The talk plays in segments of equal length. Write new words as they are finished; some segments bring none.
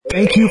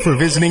Thank you for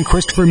visiting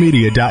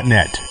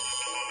ChristopherMedia.net.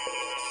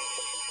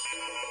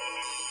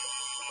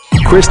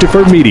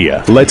 Christopher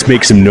Media, let's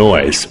make some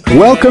noise.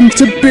 Welcome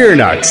to Beer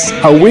Nuts,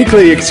 a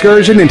weekly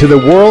excursion into the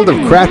world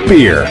of craft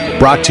beer,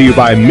 brought to you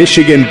by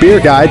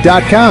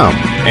MichiganBeerGuide.com.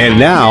 And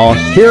now,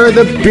 here are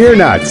the Beer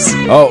Nuts.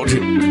 Oh,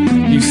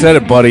 you said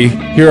it, buddy.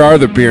 Here are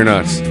the Beer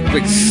Nuts.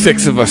 Like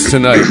 6 of us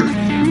tonight.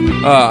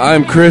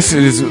 I'm Chris.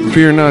 It is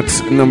Beer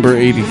Nuts number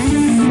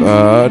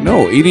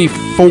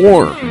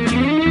 84.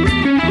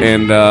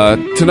 And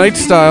tonight's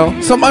style,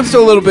 something I'm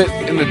still a little bit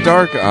in the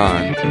dark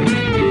on.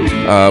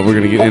 We're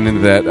going to get into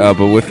that,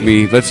 but with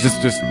me, let's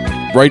just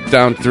write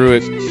down through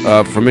it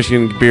from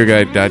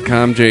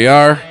MichiganBeerGuide.com.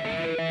 JR.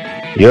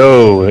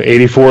 Yo,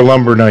 84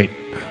 Lumber Night.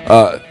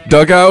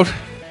 Dugout.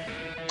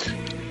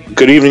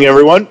 Good evening,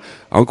 everyone.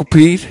 Uncle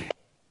Pete.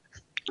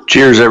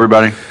 Cheers,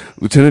 everybody.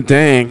 Lieutenant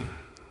Dang.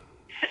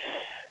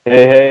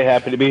 Hey,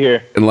 happy to be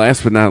here. And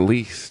last but not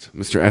least,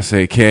 Mr.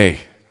 S.A.K.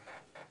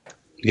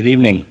 Good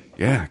evening.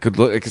 Yeah, good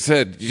look. Like I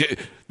said,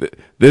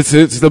 this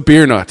is the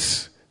Beer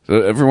Nuts.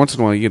 So every once in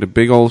a while, you get a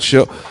big old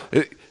show.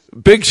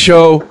 Big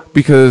show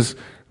because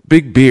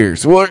big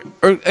beers. Well,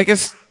 or I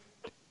guess,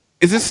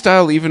 is this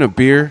style even a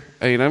beer?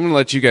 I mean, I'm going to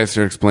let you guys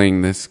start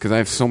explaining this because I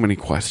have so many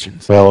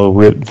questions. Well,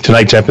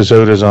 tonight's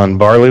episode is on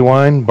barley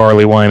wine.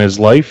 Barley wine is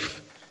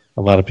life.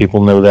 A lot of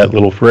people know that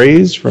little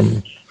phrase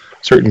from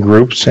certain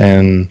groups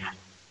and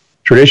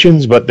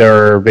traditions, but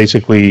there are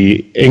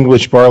basically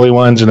English barley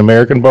wines and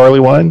American barley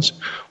wines.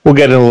 We'll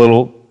get in a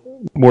little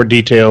more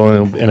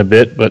detail in a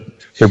bit, but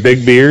they're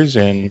big beers,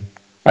 and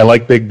I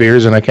like big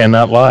beers, and I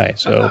cannot lie.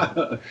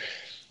 So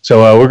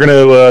we're going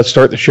to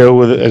start the show,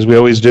 with, as we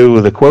always do,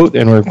 with a quote,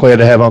 and we're glad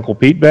to have Uncle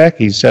Pete back.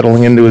 He's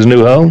settling into his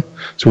new home,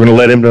 so we're going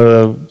to let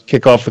him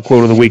kick off the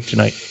quote of the week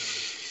tonight.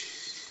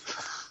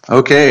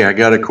 Okay, I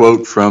got a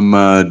quote from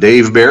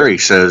Dave Barry.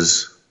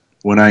 Says,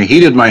 "When I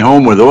heated my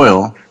home with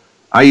oil,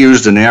 I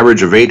used an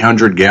average of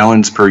 800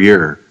 gallons per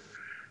year,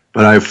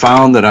 but I've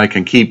found that I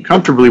can keep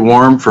comfortably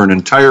warm for an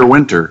entire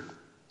winter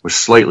with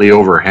slightly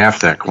over half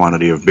that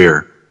quantity of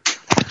beer."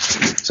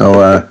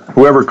 So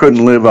whoever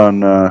couldn't live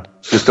on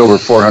just over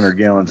 400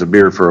 gallons of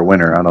beer for a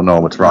winter, I don't know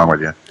what's wrong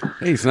with you.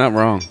 Hey, he's not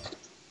wrong.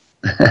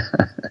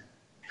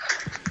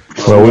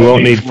 Well, we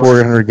won't need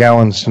 400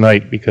 gallons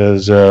tonight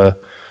because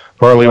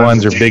barley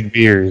wines are big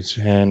beers,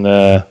 and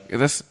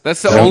that's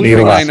the only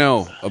thing I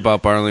know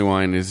about barley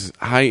wine is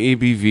high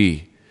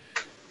ABV.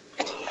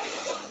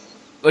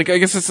 Like, I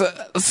guess let's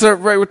start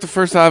right with the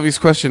first obvious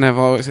question I've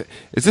always had.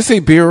 Is this a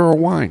beer or a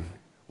wine?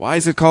 Why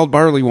is it called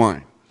barley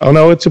wine? Oh,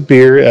 no, it's a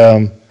beer.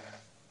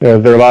 There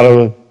are a lot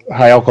of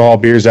high-alcohol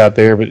beers out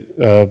there, but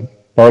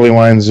barley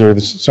wines are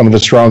some of the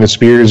strongest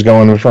beers,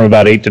 going from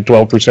about 8 to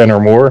 12% or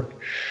more.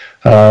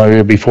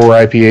 Before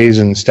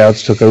IPAs and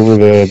stouts took over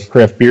the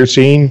craft beer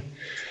scene,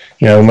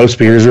 most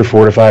beers are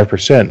 4 to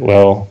 5%.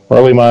 Well,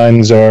 barley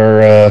wines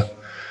are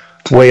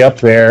way up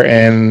there,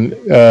 and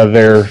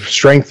their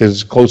strength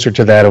is closer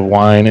to that of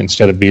wine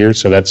instead of beer,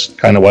 so that's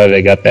kind of why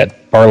they got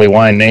that barley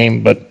wine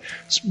name. But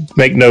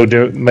make no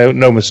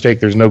mistake,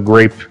 there's no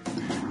grape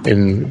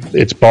in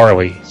its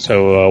barley,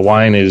 so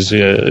wine is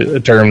a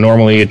term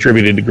normally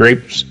attributed to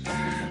grapes.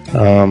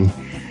 To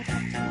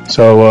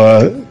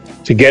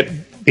get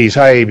these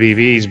high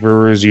ABVs,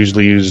 brewers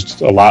usually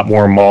use a lot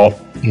more malt,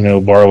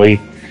 barley,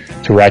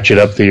 to ratchet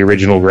up the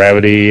original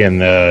gravity,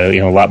 and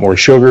a lot more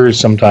sugars.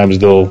 Sometimes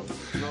they'll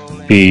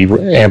be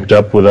amped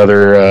up with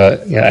other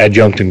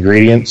adjunct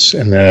ingredients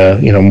and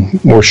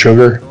more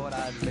sugar.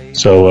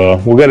 So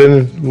we'll get in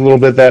a little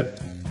bit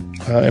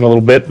in a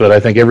little bit, but I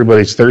think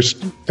everybody's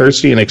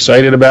thirsty and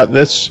excited about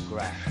this.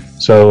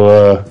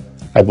 So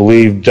I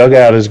believe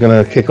Dugout is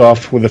going to kick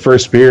off with the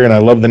first beer, and I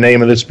love the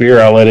name of this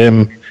beer. I'll let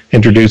him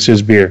introduce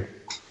his beer.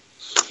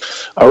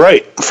 All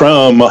right,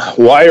 from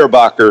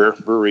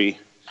Weyerbacher Brewery.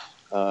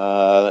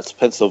 That's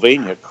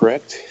Pennsylvania,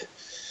 correct?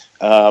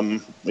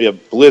 We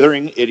have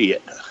Blithering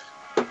Idiot.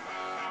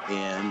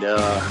 And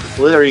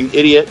Blithering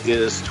Idiot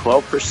is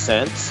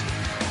 12%.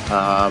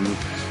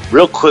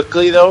 Real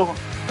quickly, though,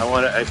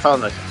 I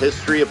found the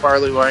history of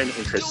barley wine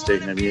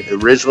interesting. I mean,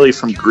 originally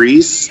from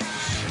Greece,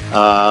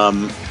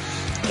 and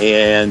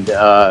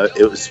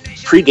it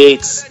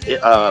predates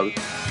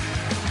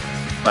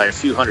by a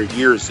few hundred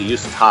years the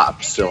use of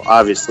hops. So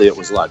obviously it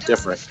was a lot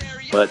different.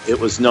 But it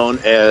was known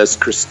as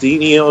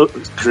Christinos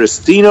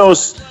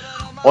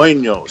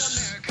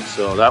Oinos.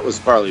 So that was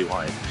barley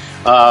wine.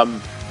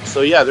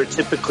 So yeah, they're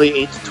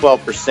typically 8 to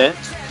 12%,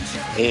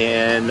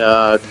 and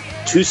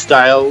 2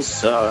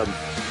 styles,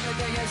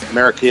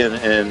 American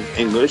and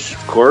English,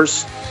 of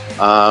course.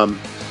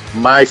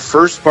 My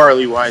first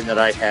barley wine that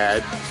I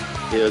had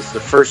is the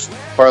first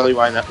barley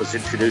wine that was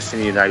introduced in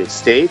the United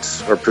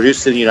States, or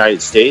produced in the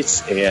United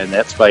States, and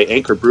that's by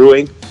Anchor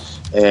Brewing,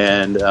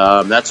 and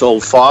that's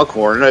Old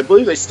Foghorn, and I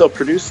believe they still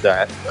produce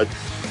that, but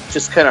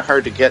just kind of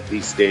hard to get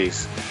these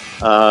days.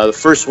 The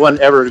first one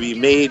ever to be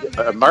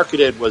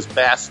marketed was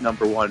Bass No.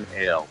 1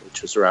 Ale,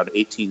 which was around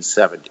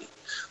 1870.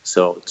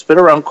 So it's been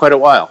around quite a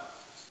while.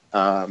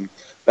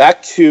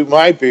 Back to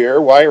my beer,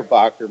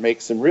 Weyerbacher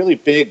makes some really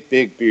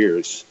big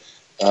beers.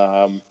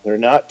 They're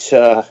not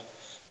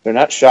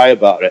shy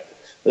about it.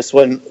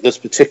 This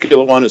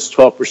particular one is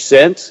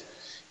 12%.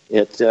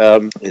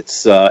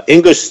 It's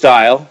English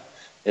style.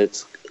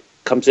 It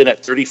comes in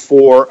at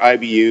 34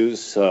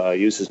 IBUs.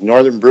 Uses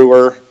Northern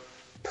Brewer,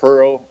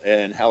 Pearl,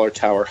 and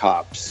Hallertauer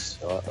hops.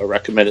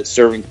 Recommended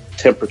serving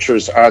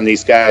temperatures on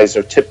these guys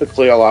are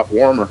typically a lot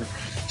warmer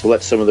to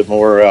let some of the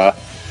more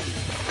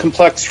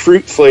complex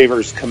fruit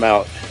flavors come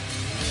out.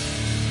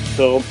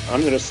 So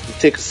I'm going to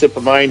take a sip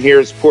of mine here.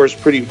 It pours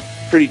pretty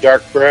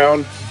dark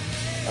brown.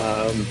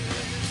 A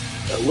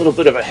little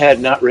bit of a head,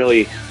 not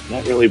really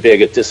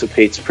big. It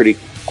dissipates pretty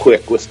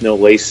quick with no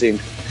lacing.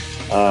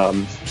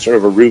 Sort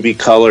of a ruby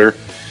color.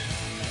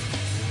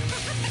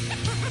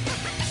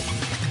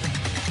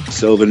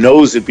 So the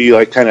nose would be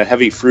like kind of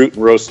heavy fruit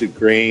and roasted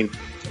grain.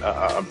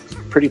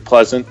 Pretty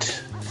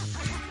pleasant.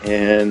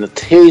 And the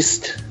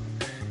taste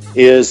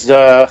is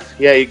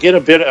you get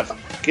a bit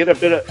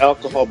of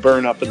alcohol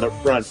burn up in the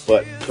front,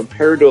 but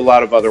compared to a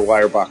lot of other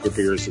Weyerbacher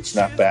beers, it's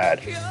not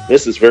bad.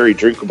 This is very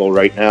drinkable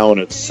right now, and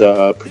it's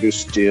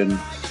produced in,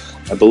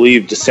 I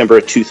believe, December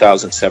of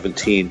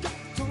 2017.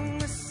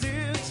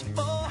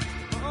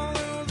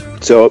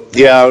 So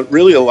yeah,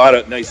 really a lot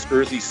of nice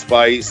earthy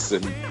spice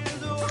and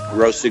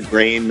roasted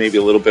grain, maybe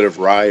a little bit of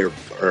rye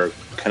or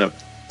kind of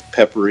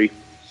peppery.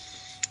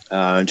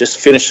 Just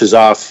finishes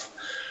off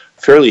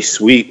fairly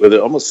sweet with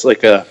almost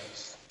like a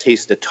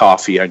taste of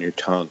toffee on your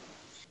tongue.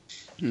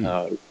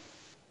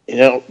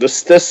 This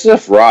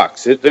stuff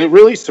rocks. It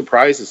really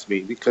surprises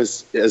me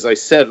because, as I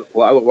said, a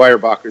lot of the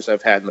Weyerbachers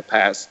I've had in the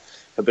past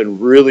have been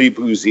really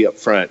boozy up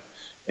front,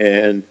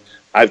 and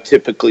I've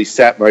typically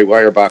sat my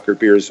Weyerbacher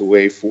beers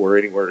away for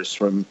anywhere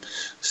from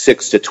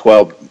 6 to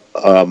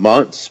 12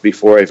 months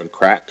before I even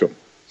cracked them.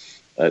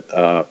 But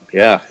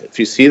if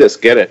you see this,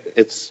 get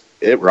it.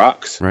 It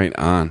rocks. Right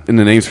on. And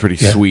the name's pretty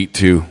sweet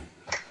too.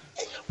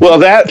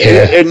 Well,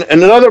 and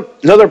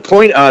another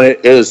point on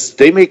it is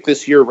they make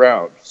this year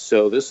round.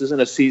 So this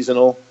isn't a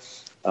seasonal.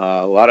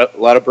 A lot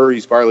of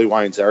Burry's barley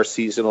wines are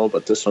seasonal,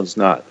 but this one's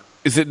not.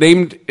 Is it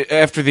named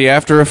after the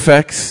after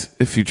effects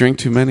if you drink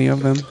too many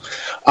of them?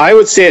 I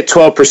would say at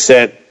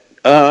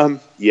 12%.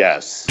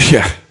 Yes.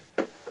 Yeah.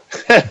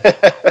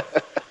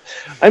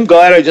 I'm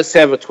glad I just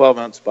have a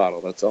 12-ounce bottle.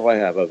 That's all I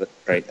have of it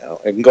right now.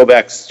 I can go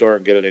back to the store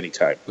and get it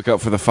anytime. Look out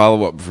for the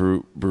follow-up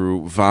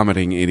brew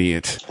Vomiting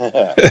Idiot.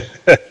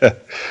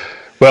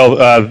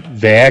 Well,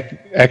 they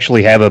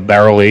actually have a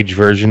barrel-aged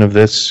version of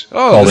this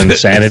called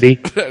Insanity.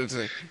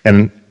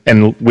 and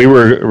we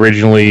were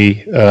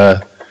originally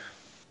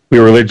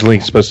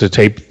supposed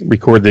to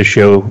record this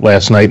show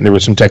last night, and there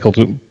was some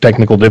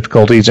technical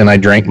difficulties, and I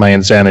drank my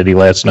Insanity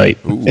last night.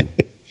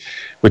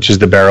 Which is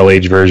the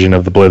barrel-aged version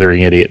of the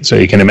Blithering Idiot. So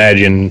you can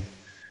imagine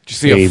Did you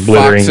see a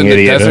fox in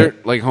the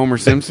desert like Homer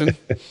Simpson?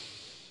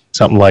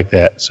 Something like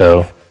that.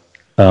 So,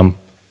 and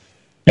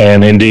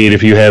indeed,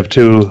 if you have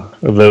two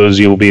of those,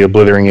 you will be a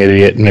Blithering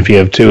Idiot. And if you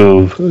have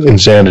two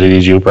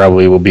Insanities, you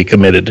probably will be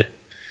committed.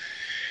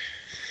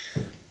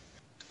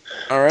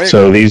 All right.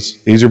 So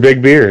these are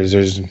big beers.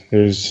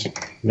 There's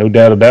no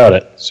doubt about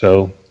it.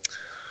 So...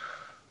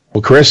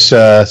 Well, Chris,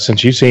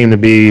 since you seem to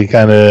be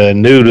kind of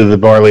new to the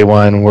barley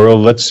wine world,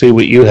 let's see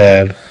what you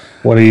have.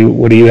 What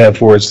do you have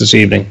for us this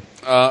evening?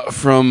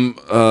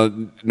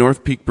 From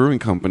North Peak Brewing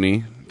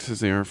Company. It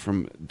says they are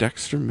from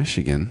Dexter,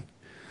 Michigan.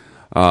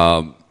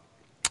 The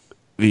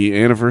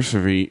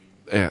anniversary.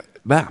 I'm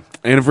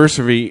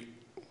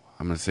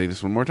going to say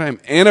this one more time.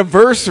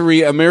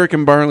 Anniversary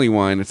American Barley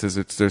Wine. It says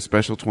it's their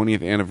special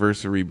 20th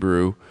anniversary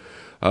brew.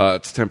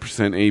 It's 10%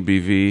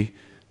 ABV,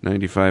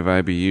 95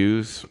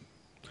 IBUs.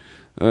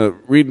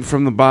 Reading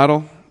from the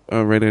bottle,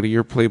 right out of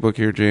your playbook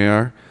here,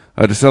 JR.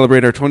 To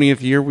celebrate our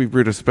 20th year, we've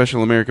brewed a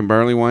special American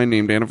barley wine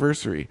named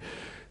Anniversary.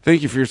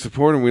 Thank you for your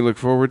support, and we look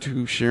forward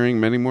to sharing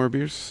many more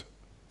beers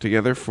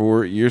together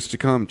for years to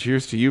come.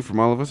 Cheers to you from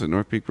all of us at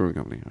North Peak Brewing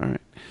Company. All right.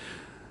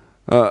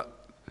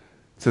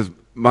 It says,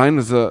 mine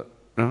was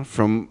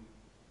from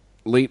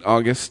late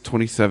August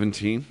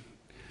 2017.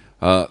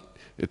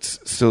 It's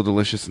still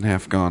delicious and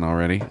half gone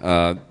already.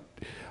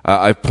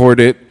 I poured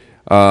it...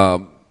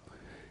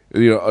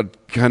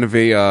 kind of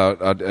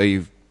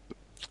a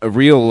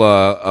real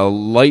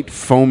light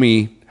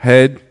foamy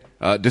head,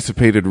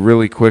 dissipated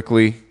really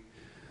quickly.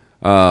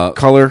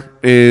 Color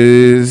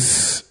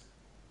is,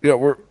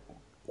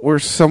 we're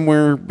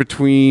somewhere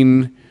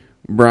between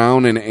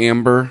brown and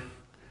amber,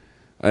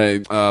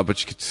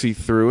 but you could see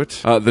through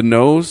it. The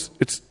nose,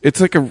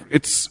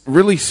 it's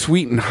really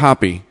sweet and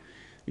hoppy.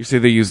 You say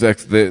they use a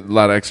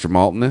lot of extra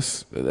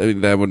maltiness. I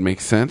mean, that would make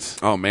sense.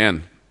 Oh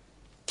man.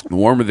 The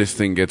warmer this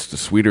thing gets, the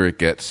sweeter it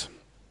gets.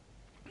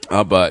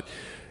 But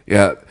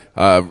yeah,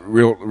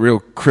 real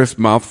crisp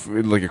mouth,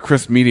 like a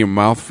crisp medium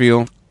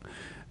mouthfeel,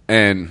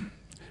 and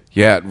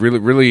yeah,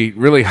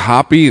 really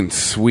hoppy and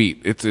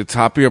sweet. It's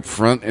hoppy up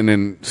front and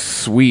then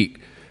sweet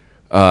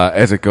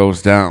as it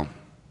goes down.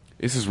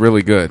 This is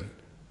really good,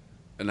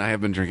 and I have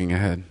been drinking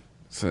ahead.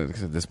 So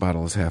this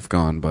bottle is half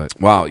gone, but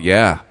wow,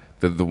 yeah,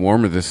 the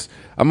warmer this,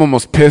 I'm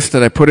almost pissed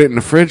that I put it in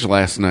the fridge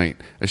last night.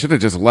 I should have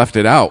just left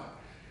it out.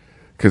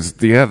 Because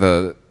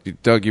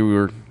Doug, you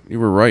were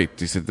right.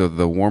 You said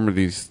the warmer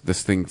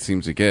this thing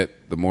seems to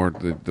get, the more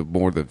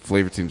the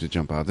flavor seems to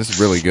jump out. This is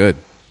really good.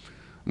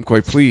 I'm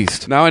quite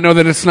pleased. Now I know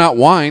that it's not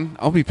wine.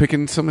 I'll be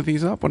picking some of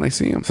these up when I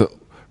see them. So,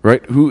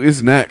 right, who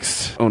is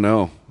next? Oh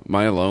no, am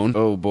I alone?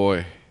 Oh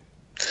boy.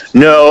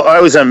 No,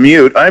 I was on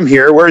mute. I'm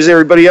here. Where's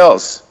everybody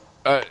else?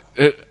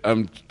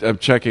 I'm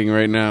checking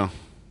right now.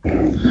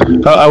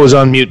 I was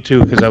on mute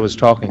too because I was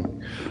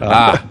talking.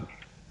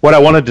 What I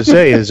wanted to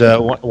say is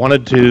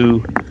wanted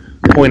to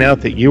point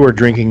out that you are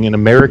drinking an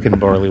American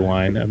barley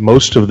wine.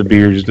 Most of the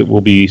beers that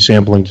we'll be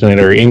sampling tonight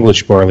are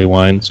English barley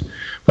wines,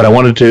 but I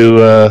wanted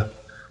to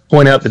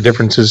point out the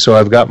differences. So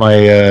I've got my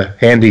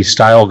handy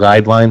style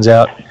guidelines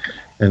out.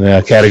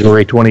 And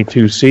category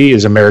 22C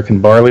is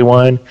American barley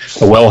wine,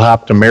 a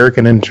well-hopped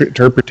American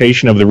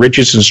interpretation of the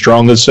richest and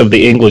strongest of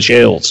the English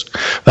ales.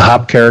 The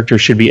hop character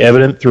should be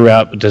evident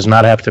throughout, but does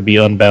not have to be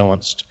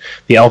unbalanced.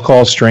 The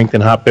alcohol strength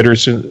and hop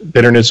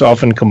bitterness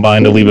often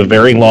combine to leave a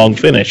very long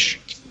finish.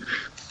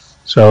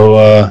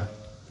 So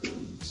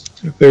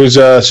there's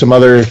some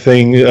other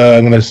thing.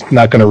 I'm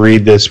not going to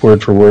read this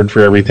word for word for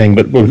everything,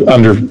 but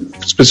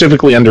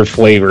specifically under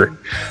flavor,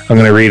 I'm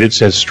going to read. It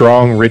says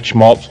strong, rich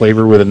malt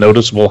flavor with a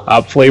noticeable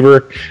hop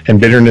flavor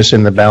and bitterness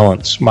in the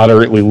balance.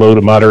 Moderately low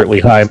to moderately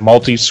high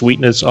malty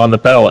sweetness on the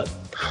palate,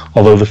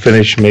 although the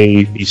finish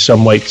may be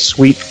somewhat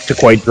sweet to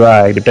quite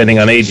dry, depending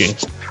on aging.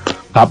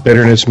 Hop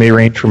bitterness may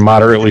range from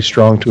moderately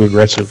strong to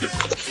aggressive.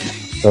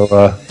 So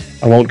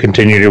I won't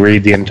continue to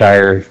read the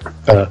entire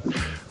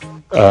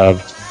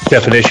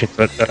definition,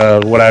 but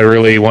what I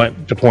really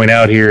want to point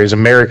out here is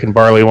American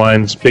barley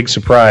wines, big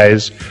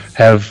surprise,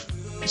 have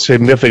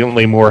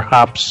significantly more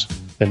hops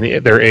than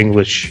their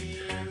English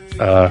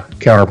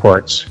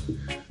counterparts.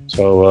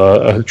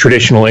 So a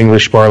traditional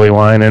English barley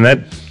wine, and that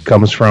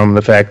comes from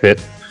the fact that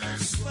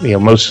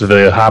most of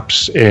the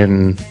hops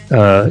in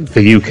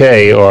the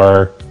UK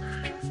are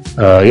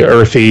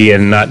earthy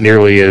and not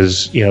nearly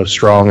as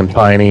strong and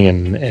piney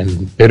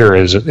and bitter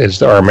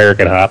as our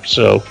American hops.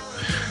 So.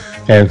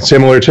 And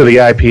similar to the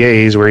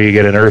IPAs, where you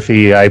get an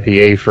earthy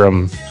IPA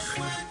from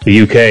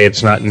the UK,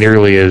 it's not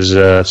nearly as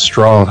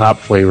strong hop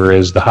flavor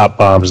as the hop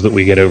bombs that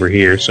we get over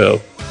here.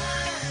 So,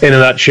 in a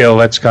nutshell,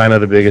 that's kind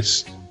of the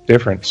biggest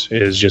difference.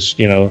 Is just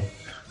more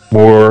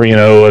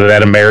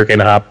that American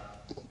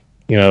hop,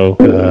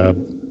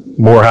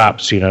 more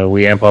hops.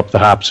 We amp up the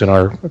hops in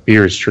our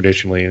beers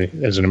traditionally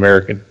as an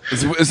American.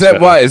 Is that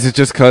why? Is it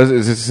just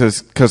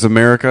because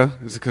America?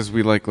 Is it because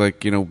we like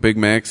Big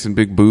Macs and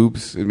big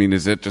boobs? I mean,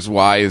 is it just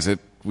why? Is it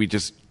we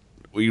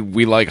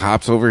like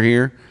hops over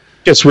here?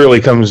 Just really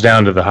comes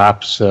down to the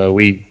hops.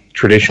 We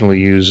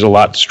traditionally use a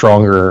lot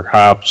stronger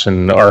hops,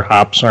 and our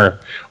hops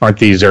aren't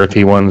these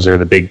earthy ones. They're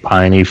the big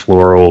piney,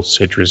 floral,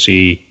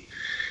 citrusy.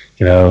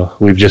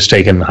 We've just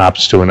taken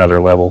hops to another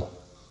level.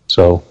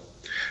 So.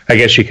 I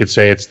guess you could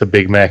say it's the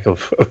Big Mac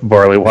of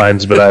barley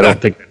wines, but I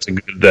don't think it's a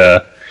good.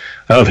 I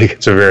don't think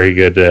it's a very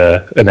good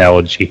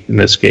analogy in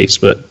this case.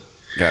 But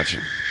gotcha.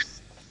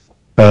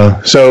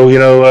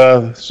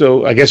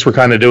 So I guess we're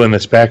kind of doing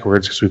this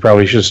backwards because we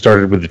probably should have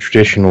started with the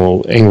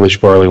traditional English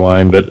barley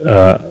wine. But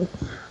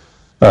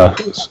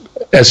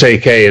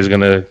SAK is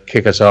going to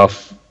kick us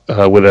off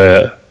with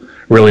a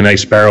really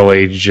nice barrel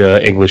aged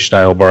English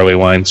style barley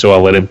wine. So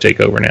I'll let him take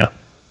over now.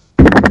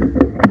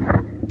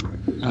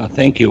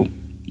 Thank you.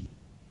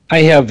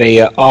 I have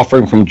a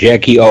offering from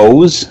Jackie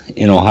O's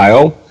in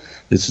Ohio.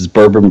 This is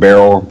Bourbon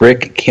Barrel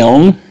Brick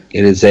Kiln.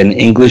 It is an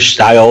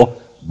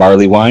English-style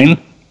barley wine,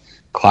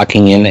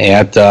 clocking in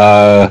at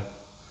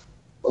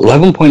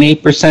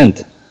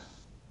 11.8%.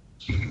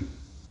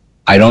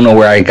 I don't know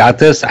where I got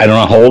this. I don't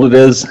know how old it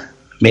is.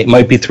 It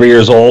might be 3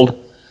 years old.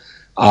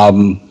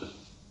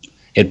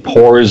 It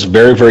pours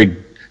very, very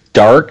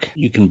dark.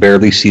 You can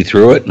barely see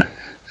through it.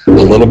 A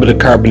little bit of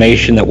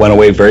carbonation that went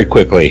away very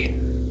quickly.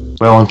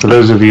 Well, and for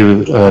those of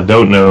you that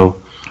don't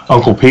know,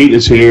 Uncle Pete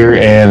is here,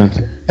 and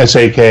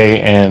SAK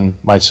and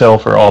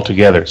myself are all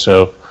together.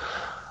 So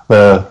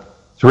the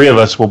three of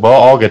us will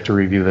all get to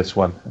review this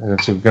one, and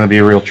it's going to be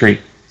a real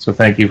treat. So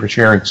thank you for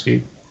sharing,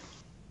 Steve.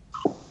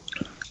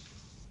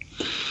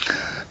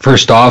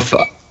 First off,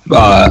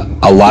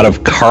 a lot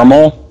of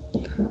caramel.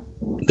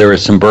 There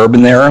is some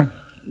bourbon there.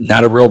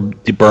 Not a real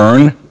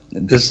burn.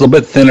 This is a little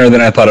bit thinner than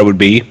I thought it would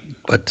be,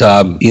 but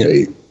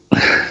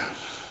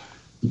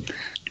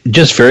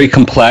just very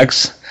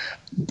complex,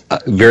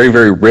 very,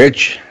 very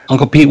rich.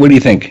 Uncle Pete, what do you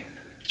think?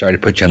 Sorry to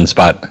put you on the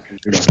spot.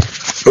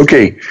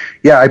 Okay.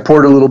 Yeah, I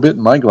poured a little bit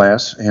in my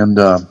glass, and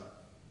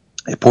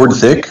it poured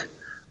thick,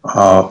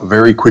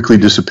 very quickly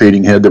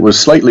dissipating head that was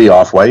slightly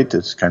off-white.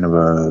 It's kind of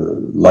a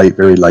light,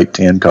 very light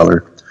tan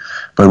color.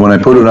 But when I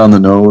put it on the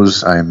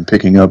nose, I'm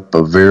picking up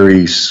a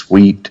very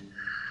sweet,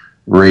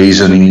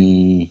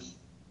 raisiny,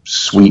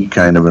 sweet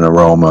kind of an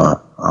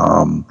aroma.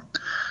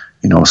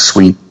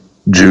 Sweet,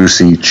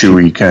 juicy,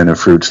 chewy kind of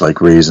fruits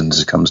like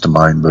raisins comes to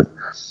mind, but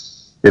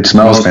it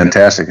smells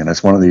fantastic, and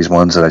it's one of these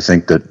ones that I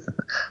think that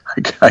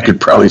I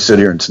could probably sit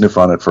here and sniff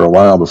on it for a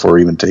while before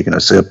even taking a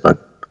sip,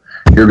 but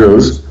here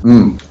goes.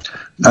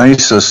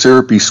 Nice,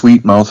 syrupy,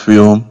 sweet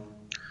mouthfeel.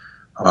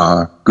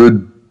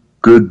 Good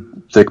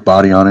thick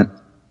body on it.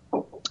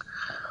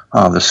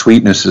 The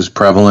sweetness is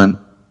prevalent,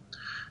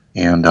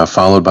 and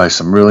followed by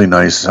some really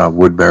nice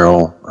wood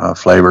barrel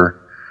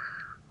flavor.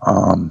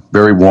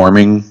 Very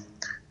warming.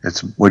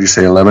 It's, what'd you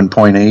say,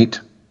 11.8?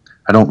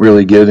 I don't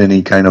really get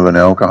any kind of an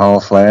alcohol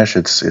flash.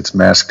 It's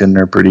masked in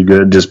there pretty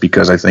good just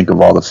because I think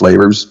of all the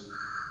flavors.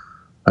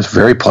 It's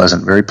very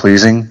pleasant, very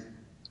pleasing,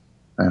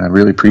 and I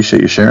really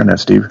appreciate you sharing that,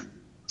 Steve.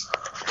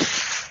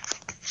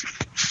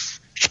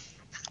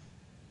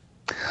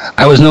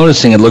 I was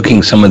noticing and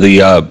looking some of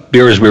the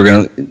beers we were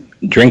going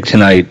to drink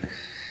tonight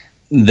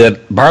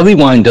that barley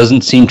wine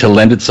doesn't seem to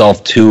lend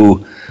itself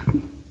to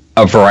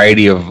a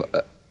variety of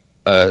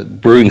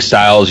brewing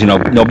styles. You know,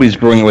 nobody's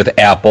brewing it with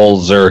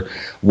apples or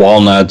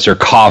walnuts or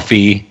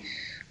coffee.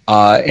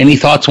 Any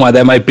thoughts on why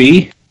that might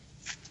be?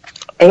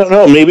 I don't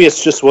know. Maybe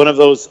it's just one of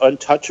those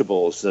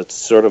untouchables that's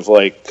sort of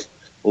like,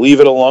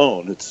 leave it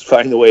alone. It's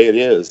fine the way it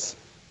is.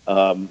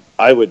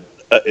 I would,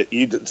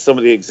 some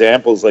of the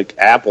examples like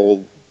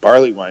apple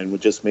barley wine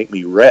would just make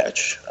me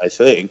retch, I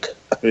think.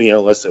 I mean,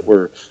 unless it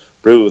were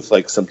brewed with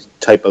like some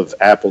type of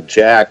apple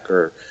jack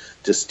or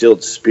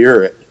distilled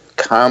spirit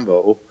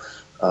combo.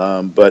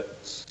 But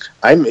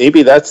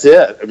maybe that's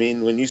it. I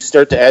mean, when you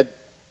start to add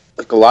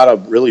like a lot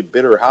of really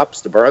bitter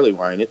hops to barley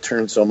wine, it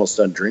turns almost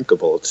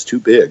undrinkable. It's too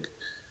big.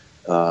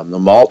 The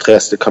malt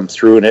has to come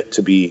through in it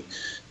to be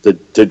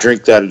the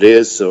drink that it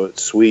is, so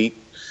it's sweet.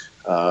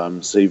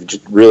 So you've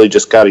really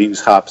just got to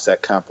use hops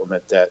that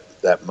complement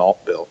that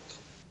malt bill.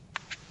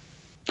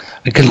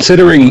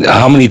 Considering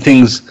how many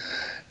things,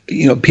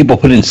 people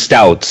put in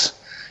stouts,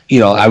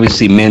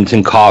 obviously mint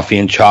and coffee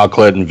and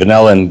chocolate and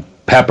vanilla and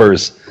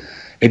peppers,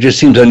 it just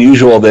seems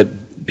unusual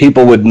that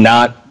people would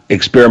not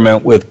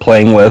experiment with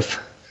playing with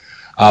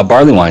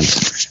barley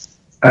wines.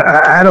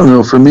 I don't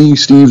know. For me,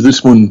 Steve,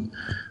 this one,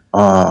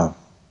 I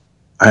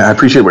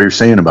appreciate what you're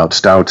saying about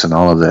stouts and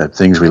all of the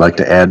things we like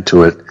to add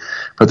to it.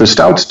 But the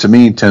stouts, to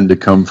me, tend to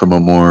come from a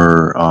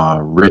more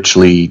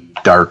richly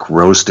dark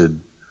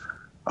roasted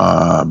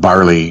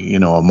barley,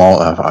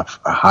 a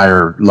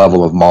higher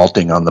level of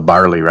malting on the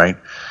barley, right?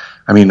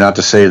 I mean, not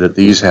to say that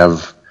these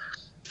have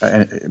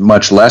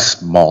much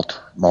less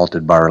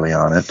malted barley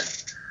on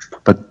it,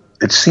 but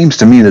it seems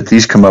to me that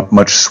these come up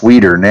much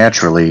sweeter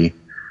naturally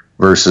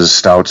versus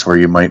stouts where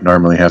you might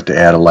normally have to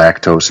add a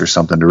lactose or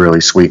something to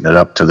really sweeten it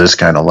up to this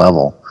kind of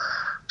level.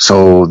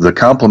 So the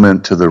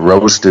complement to the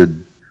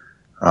roasted,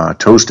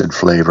 toasted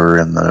flavor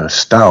in the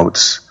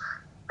stouts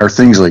are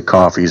things like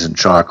coffees and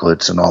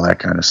chocolates and all that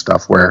kind of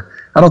stuff, where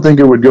I don't think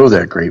it would go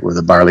that great with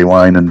a barley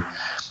wine. And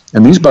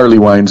these barley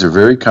wines are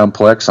very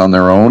complex on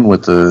their own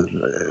with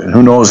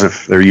who knows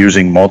if they're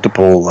using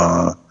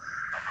multiple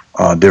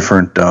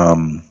different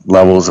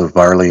levels of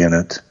barley in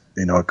it.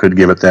 It could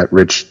give it that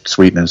rich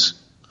sweetness.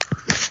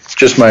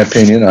 Just my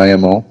opinion,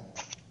 IMO.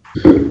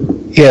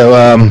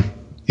 Yeah,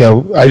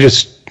 I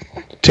just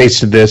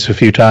tasted this a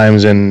few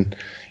times, and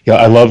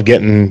I love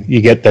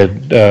you get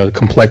that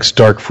complex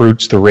dark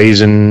fruits, the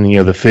raisin,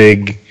 the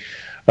fig,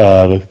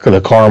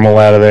 the caramel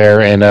out of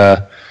there, and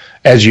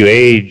as you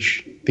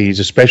age these,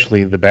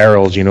 especially the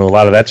barrels, a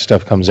lot of that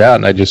stuff comes out,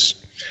 and I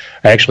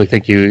actually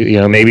think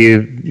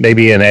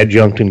maybe an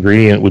adjunct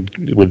ingredient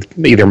would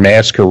either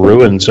mask or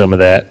ruin some of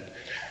that.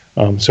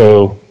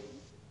 So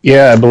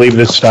yeah, I believe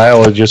this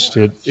style is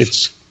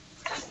it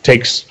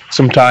takes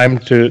some time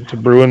to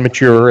brew and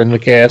mature in the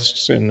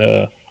casks, and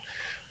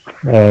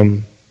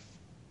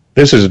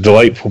this is a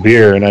delightful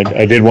beer, and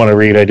I did want to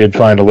read. I did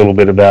find a little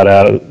bit about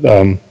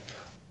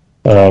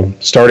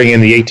starting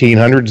in the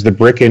 1800s, the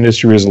brick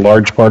industry was a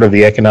large part of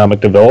the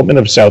economic development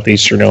of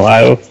southeastern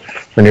Ohio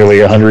for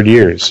nearly 100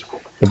 years.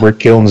 The brick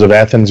kilns of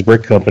Athens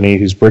Brick Company,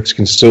 whose bricks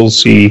can still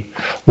see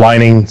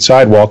lining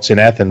sidewalks in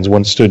Athens,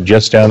 once stood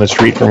just down the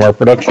street from our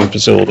production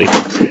facility.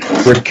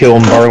 Brick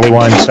kiln barley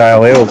wine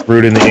style ale is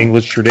brewed in the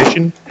English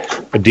tradition.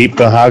 A deep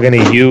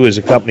mahogany hue is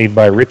accompanied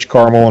by rich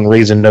caramel and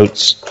raisin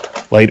notes.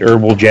 Light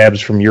herbal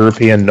jabs from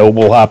European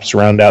noble hops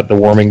round out the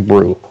warming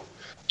brew.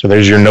 So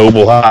there's your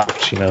noble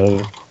hops.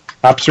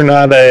 Hops are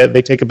not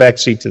they take a back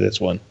seat to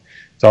this one.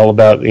 It's all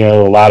about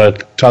a lot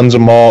of tons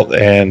of malt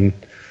and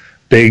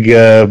big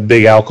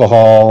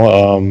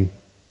alcohol, and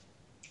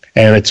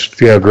it's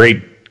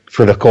great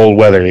for the cold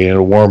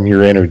weather. Warm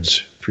your innards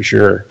for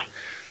sure.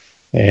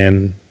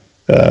 And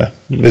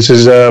this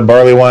is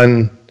barley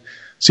wine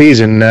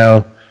season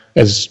now.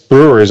 As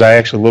brewers, I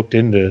actually looked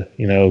into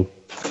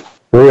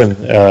brewing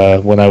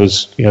when I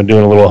was doing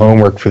a little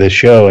homework for this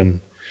show,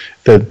 and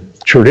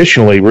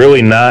traditionally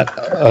really not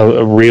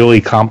a really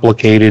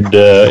complicated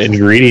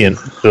ingredient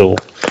bill.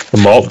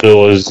 The malt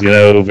bill is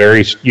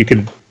very, you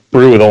could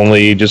brew with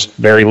only just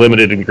very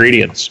limited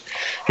ingredients.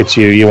 It's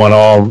you want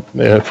all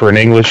for an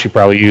English, you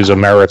probably use a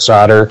Maritz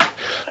Otter,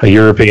 a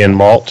European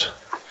malt,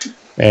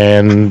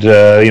 and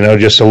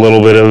just a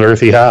little bit of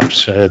earthy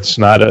hops. It's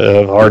not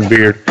a hard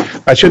beer.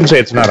 I shouldn't say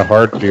it's not a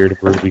hard beer to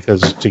brew,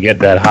 because to get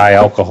that high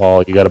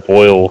alcohol, you got to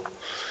boil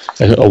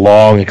a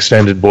long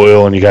extended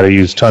boil, and you got to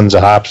use tons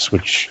of hops,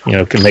 which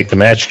can make the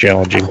match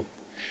challenging.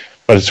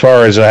 But as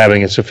far as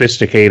having a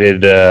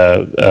sophisticated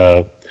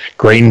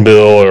grain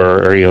bill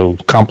or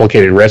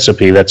complicated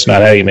recipe, that's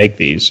not how you make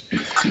these.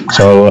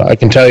 So I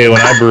can tell you, when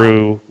I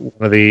brew one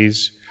of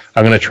these,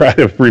 I'm going to try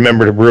to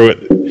remember to brew it.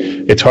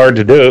 It's hard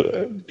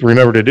to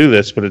remember to do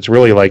this, but it's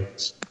really like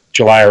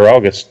July or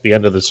August, the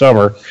end of the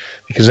summer,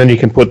 because then you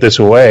can put this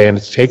away, and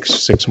it takes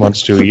 6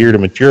 months to a year to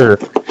mature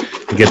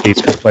to get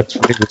these complex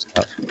flavors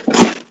out.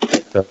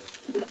 So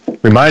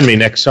remind me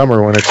next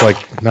summer when it's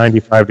like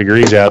 95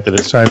 degrees out that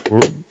it's time to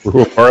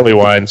brew a barley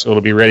wine, so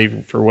it'll be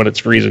ready for when it's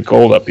freezing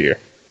cold up here.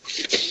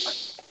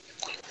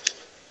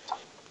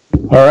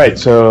 All right,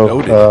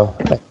 so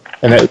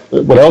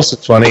what else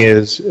is funny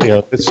is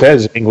it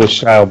says English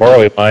style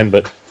barley wine,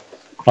 but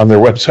on their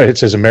website it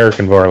says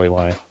American barley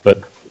wine, but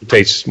it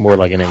tastes more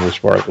like an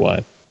English barley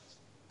wine.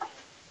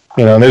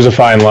 And there's a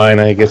fine line.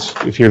 I guess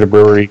if you're the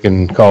brewer, you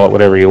can call it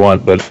whatever you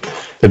want, but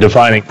the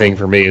defining thing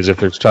for me is if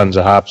there's tons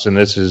of hops, and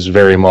this is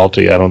very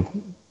malty,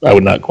 I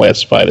would not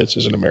classify this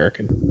as an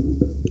American.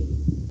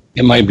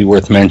 It might be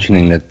worth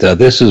mentioning that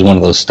this is one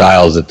of those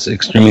styles that's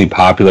extremely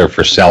popular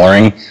for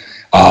cellaring.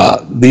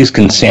 These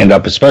can stand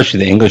up,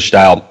 especially the English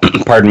style,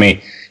 pardon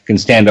me, can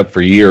stand up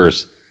for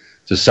years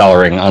to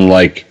cellaring,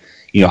 unlike,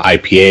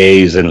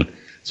 IPAs and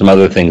some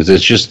other things.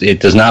 It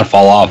does not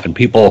fall off. And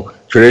people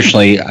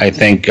traditionally, I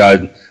think,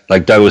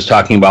 like Doug was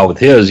talking about with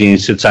his, he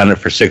sits on it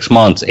for 6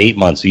 months, 8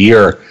 months, a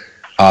year.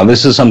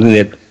 This is something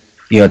that,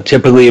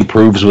 typically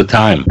improves with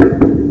time.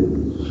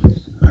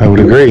 I would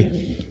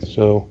agree.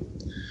 So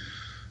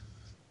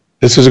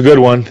this is a good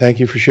one. Thank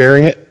you for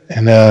sharing it.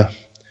 And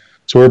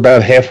so we're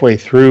about halfway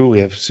through. We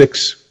have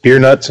 6 beer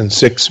nuts and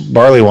 6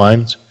 barley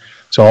wines.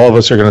 So all of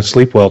us are going to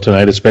sleep well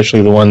tonight,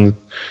 especially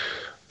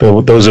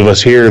those of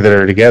us here that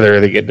are together.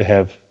 They get to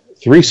have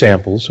 3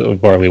 samples of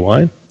barley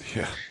wine.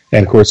 Yeah.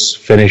 And, of course,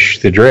 finish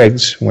the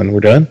dregs when we're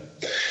done.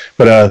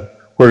 But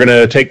we're going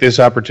to take this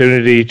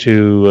opportunity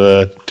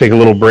to take a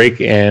little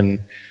break, and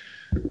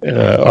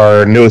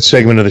our newest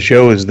segment of the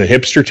show is the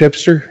Hipster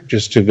Tipster,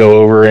 just to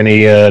go over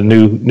any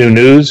new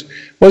news.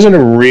 Wasn't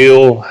a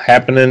real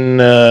happening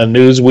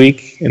news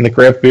week in the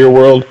craft beer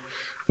world,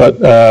 but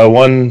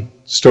one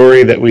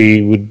story that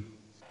we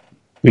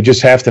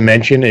just have to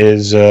mention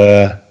is,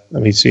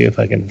 let me see if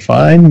I can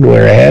find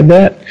where I had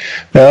that.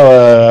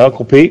 Well,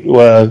 Uncle Pete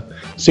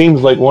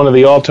seems like one of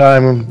the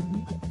all-time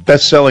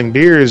best-selling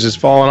beers has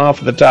fallen off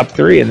of the top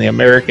 3 in the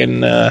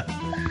American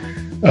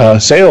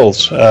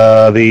sales.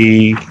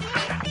 The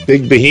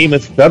big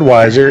behemoth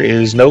Budweiser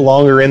is no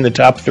longer in the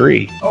top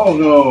 3. Oh,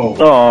 no.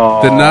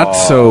 Aww. The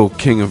not-so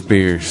king of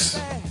beers.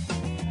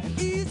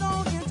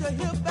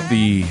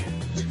 The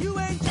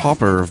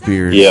pauper of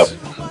beers. Yep.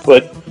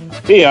 But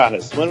be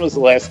honest, when was the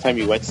last time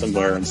you went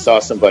somewhere and saw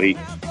somebody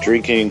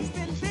drinking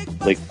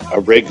like a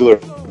regular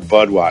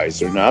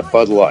Budweiser, not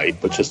Bud Light,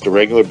 but just a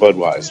regular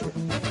Budweiser?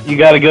 You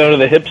got to go to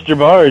the hipster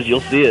bars. You'll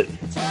see it.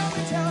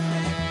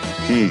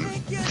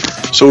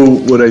 So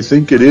what I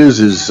think it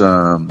is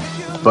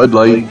Bud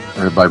Light,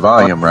 or by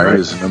volume, right,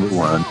 is number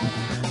 1.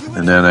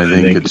 And then I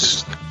think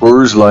it's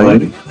Coors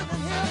Light,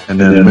 and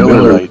then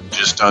Miller Lite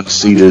just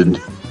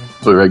unseated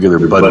the regular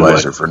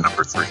Budweiser for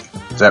number 3.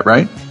 Is that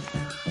right?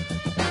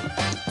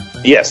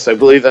 Yes, I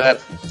believe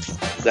that's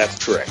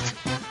correct.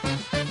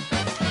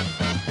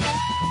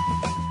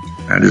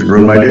 That just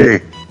ruined my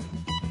day.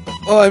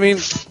 Well, I mean,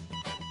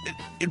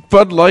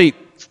 Bud Light,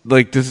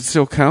 does it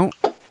still count?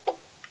 I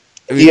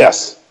mean,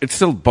 Yes. It's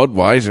still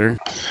Budweiser.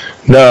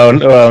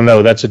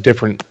 No, that's a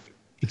different.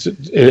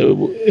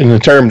 In the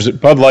terms,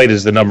 Bud Light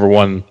is the number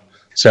 1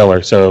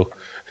 seller, so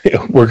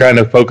we're kind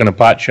of poking a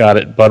pot shot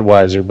at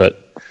Budweiser,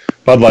 but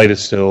Bud Light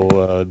is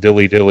still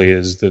Dilly Dilly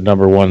is the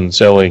number 1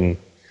 selling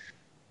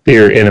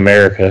beer in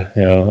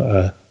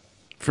America.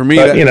 For me,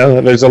 but,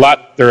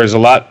 there is a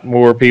lot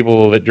more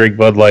people that drink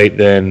Bud Light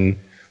than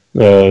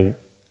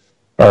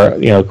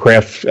are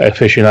craft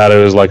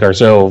aficionados like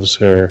ourselves.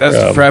 That's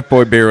the frat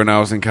boy beer when I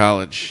was in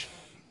college.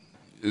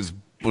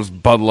 Was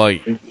Bud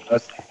Light.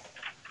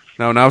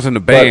 Now, when I was in the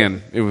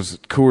band, it was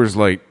Coors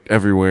Light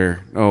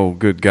everywhere. Oh,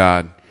 good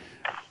God!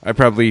 I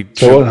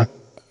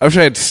wish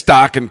I had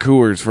stock in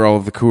Coors for all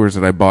of the Coors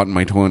that I bought in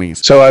my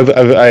 20s. So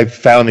I've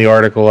found the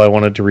article I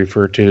wanted to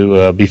refer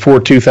to. Before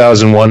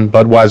 2001,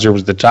 Budweiser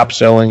was the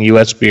top-selling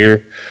U.S.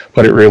 beer,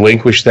 but it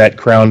relinquished that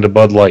crown to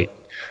Bud Light.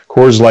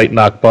 Coors Light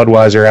knocked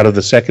Budweiser out of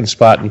the 2nd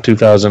spot in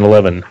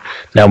 2011.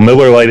 Now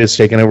Miller Lite has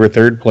taken over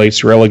 3rd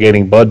place,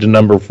 relegating Bud to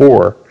number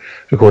 4,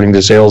 according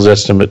to sales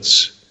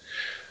estimates.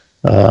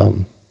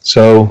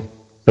 So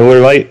Miller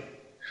Lite,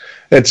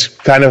 it's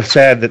kind of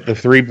sad that the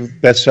 3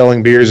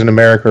 best-selling beers in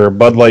America are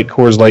Bud Light,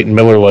 Coors Light, and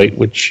Miller Lite,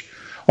 which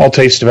all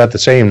taste about the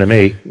same to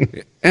me.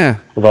 Yeah.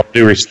 With all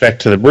due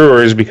respect to the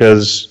brewers,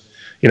 because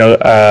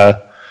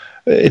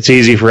it's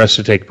easy for us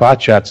to take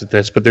pot shots at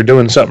this, but they're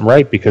doing something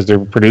right because they're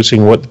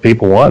producing what the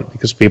people want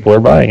because people are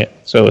buying it.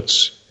 So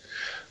it's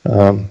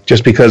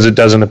just because it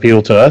doesn't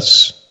appeal to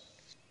us.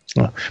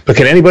 But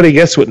can anybody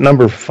guess what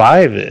number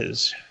 5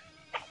 is?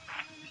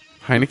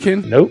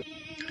 Heineken? Nope.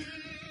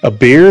 A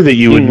beer that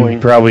you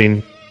would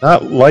probably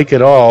not like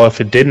at all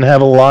if it didn't have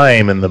a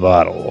lime in the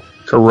bottle.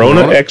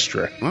 Corona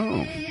Extra.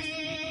 Oh.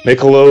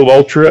 Michelob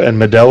Ultra and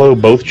Modelo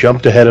both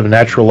jumped ahead of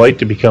Natural Light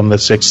to become the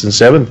 6th and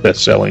 7th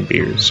best-selling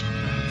beers.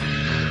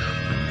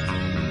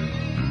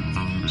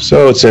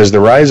 So it says, the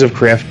rise of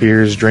craft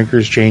beers,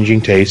 drinkers'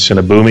 changing tastes, and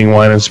a booming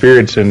wine and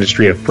spirits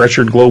industry have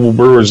pressured global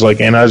brewers like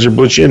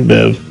Anheuser-Busch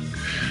InBev,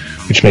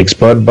 which makes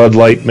Bud, Bud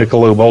Light,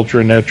 Michelob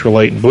Ultra, Natural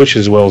Light, and Busch,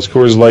 as well as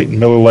Coors Light and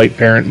Miller Lite,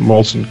 Parent, and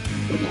Molson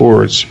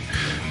Coors.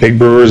 Big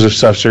brewers have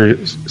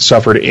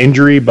suffered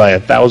injury by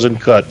 1,000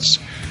 cuts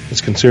as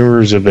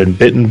consumers have been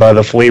bitten by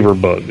the flavor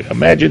bug.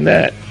 Imagine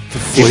that.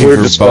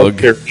 Flavor bug.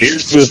 Their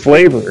beers with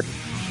flavor,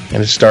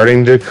 and it's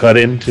starting to cut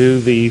into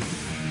the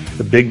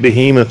big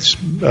behemoth's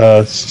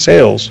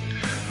sales.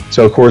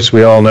 So, of course,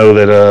 we all know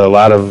that a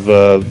lot of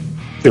the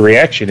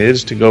reaction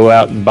is to go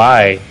out and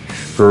buy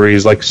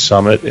breweries like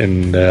Summit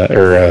and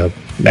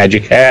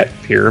Magic Hat,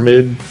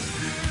 Pyramid,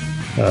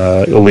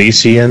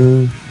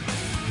 Elysian,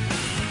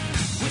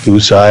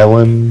 Goose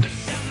Island.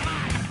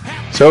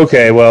 So,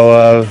 okay,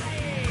 well,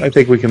 I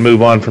think we can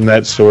move on from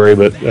that story,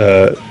 but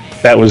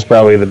that was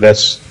probably the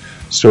best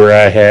story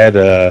I had.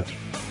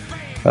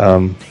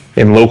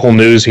 In local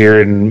news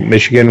here in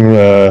Michigan,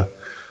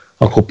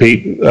 Uncle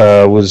Pete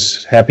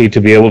was happy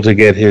to be able to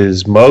get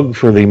his mug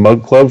for the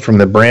Mug Club from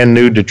the brand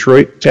new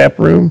Detroit tap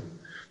room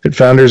that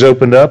Founders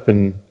opened up,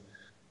 and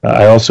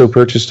I also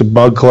purchased a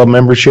Mug Club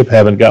membership.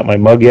 Haven't got my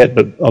mug yet,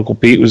 but Uncle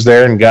Pete was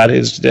there and got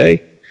his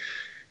today.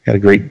 Got a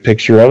great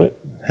picture of it.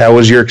 How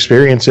was your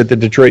experience at the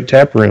Detroit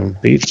tap room,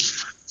 Pete?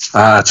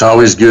 It's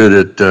always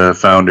good at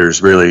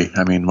Founders, really.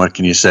 I mean, what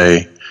can you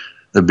say?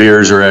 The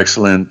beers are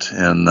excellent,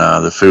 and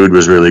the food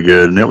was really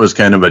good. And it was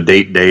kind of a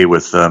date day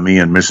with me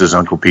and Mrs.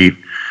 Uncle Pete.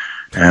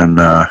 And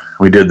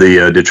we did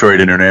the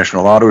Detroit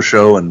International Auto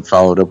Show and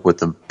followed up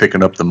with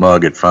picking up the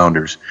mug at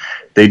Founders.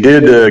 They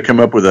did come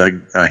up with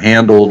a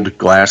handled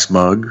glass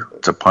mug.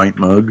 It's a pint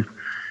mug.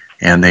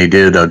 And they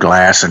did a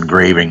glass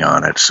engraving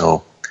on it.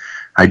 So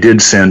I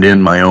did send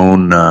in my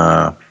own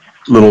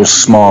little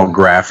small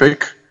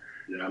graphic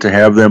to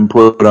have them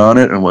put on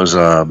it. It was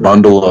a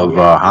bundle of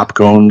hop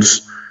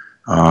cones.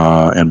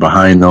 And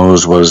behind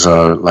those was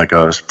like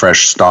a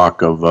fresh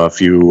stalk of a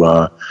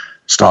few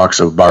stalks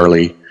of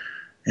barley,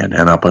 and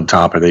then up on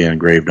top of it, they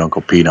engraved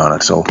Uncle Pete on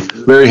it. So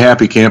very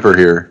happy camper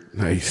here.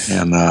 Nice.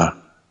 And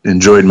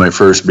enjoyed my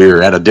first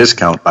beer at a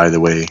discount, by the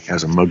way,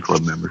 as a Mug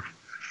Club member.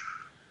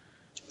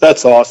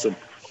 That's awesome.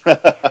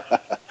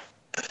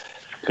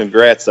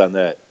 Congrats on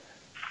that.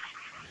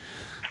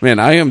 Man,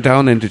 I am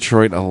down in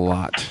Detroit a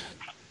lot.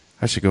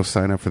 I should go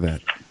sign up for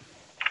that.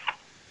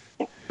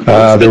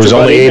 There was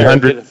only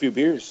 800. A few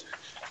beers.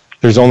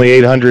 There's only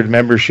 800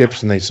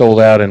 memberships, and they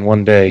sold out in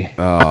one day.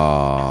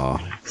 I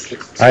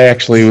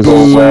actually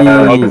was.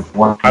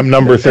 I'm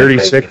number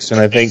 36,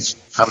 and I think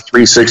I'm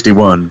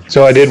 361.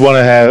 So I did want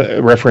to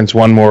reference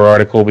one more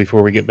article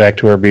before we get back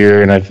to our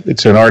beer, and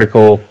it's an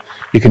article.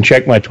 You can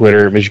check my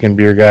Twitter,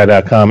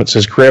 MichiganBeerGuy.com. It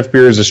says craft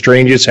beer is the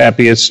strangest,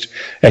 happiest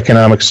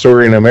economic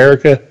story in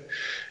America.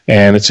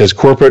 And it says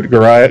corporate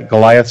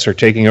Goliaths are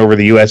taking over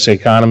the U.S.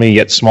 economy,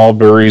 yet small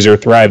breweries are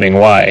thriving.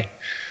 Why?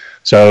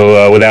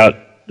 So without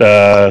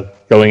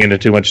going into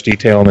too much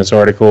detail in this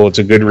article, it's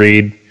a good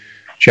read.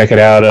 Check it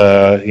out.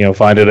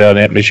 Find it out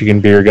at Michigan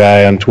Beer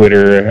Guy on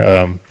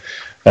Twitter.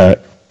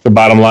 The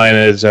bottom line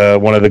is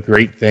one of the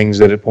great things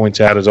that it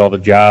points out is all the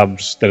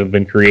jobs that have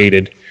been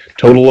created.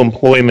 Total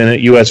employment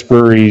at U.S.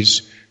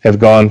 breweries have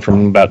gone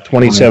from about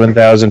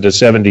 27,000 to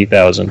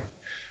 70,000.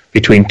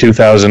 Between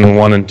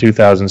 2001 and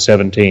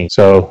 2017.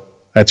 So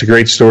that's a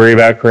great story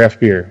about craft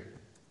beer.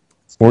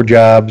 More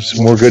jobs,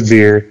 more good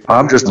beer.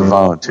 I'm just a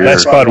volunteer.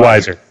 Less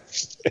Budweiser.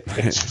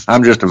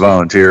 I'm just a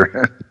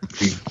volunteer.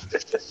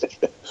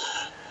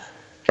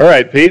 All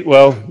right, Pete.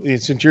 Well,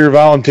 since you're a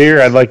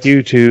volunteer, I'd like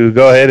you to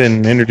go ahead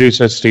and introduce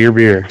us to your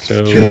beer.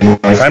 So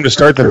time to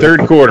start the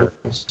third quarter.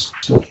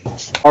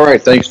 All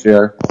right, thanks,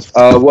 JR.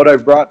 What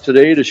I've brought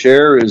today to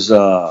share is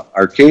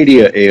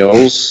Arcadia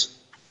Ales.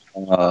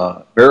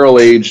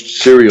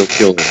 Barrel-aged serial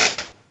killer.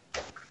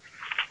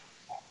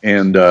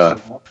 And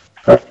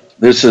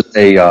this is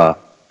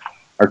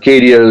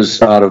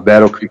Arcadia's out of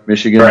Battle Creek,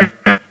 Michigan.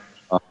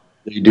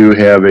 They do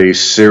have a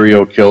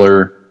serial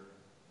killer,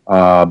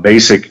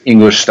 basic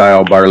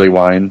English-style barley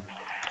wine.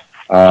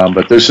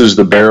 But this is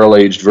the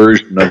barrel-aged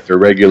version of the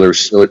regular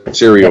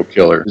serial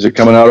killer. Is it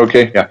coming out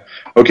okay? Yeah.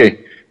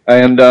 Okay.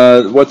 And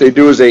what they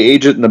do is they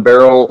age it in the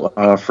barrel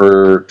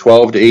for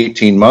 12 to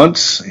 18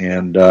 months,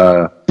 and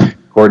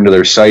according to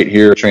their site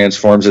here,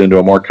 transforms it into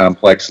a more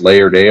complex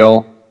layered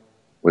ale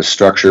with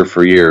structure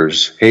for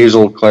years.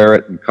 Hazel,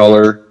 claret in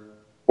color,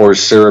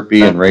 pours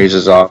syrupy and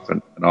raises off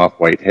an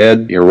off-white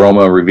head. The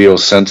aroma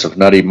reveals scents of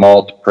nutty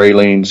malt,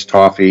 pralines,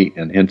 toffee,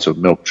 and hints of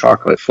milk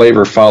chocolate.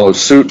 Flavor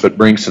follows suit, but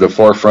brings to the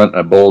forefront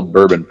a bold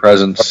bourbon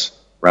presence,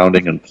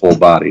 rounding and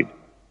full-bodied.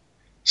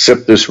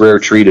 Sip this rare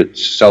treat at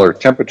cellar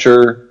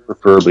temperature,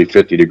 preferably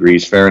 50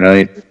 degrees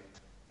Fahrenheit,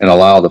 and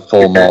allow the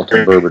full malt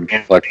and bourbon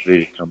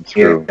complexity to come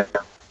through.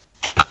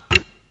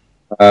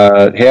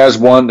 It has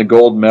won the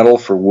gold medal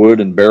for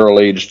wood and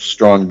barrel-aged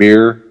strong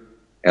beer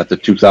at the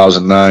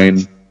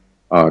 2009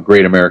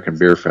 Great American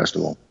Beer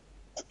Festival.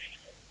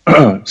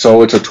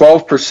 So it's a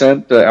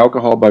 12%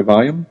 alcohol by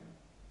volume,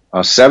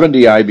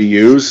 70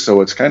 IBUs,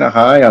 so it's kind of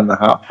high on the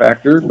hop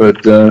factor,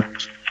 but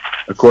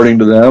according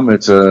to them,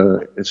 it's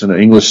an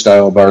English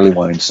style barley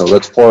wine. So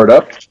let's pour it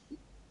up.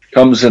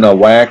 Comes in a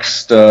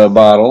waxed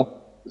bottle.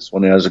 This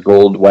one has a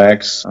gold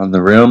wax on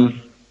the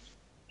rim,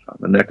 on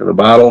the neck of the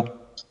bottle.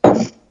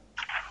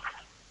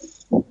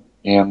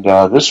 And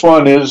this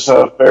one is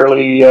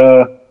fairly,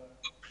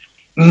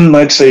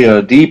 I'd say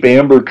a deep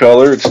amber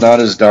color. It's not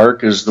as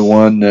dark as the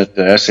one that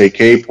the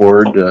SAK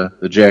poured,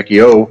 the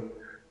Jackie O,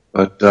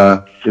 but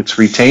it's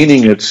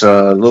retaining its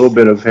little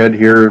bit of head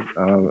here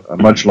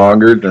much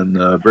longer than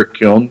the Brick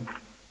Kiln.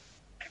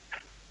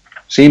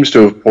 Seems to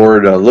have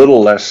poured a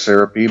little less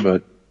syrupy,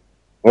 but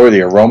boy,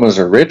 the aromas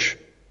are rich.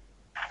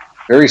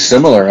 Very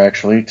similar,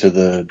 actually, to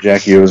the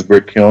Jackie O's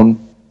Brick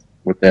Kiln,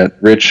 with that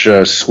rich,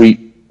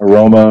 sweet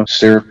aroma,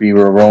 syrupy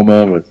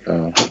aroma with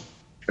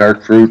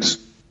dark fruits.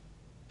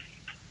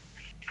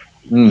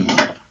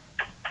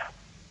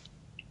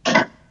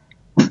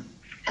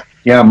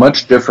 Yeah,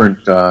 much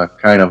different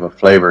kind of a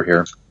flavor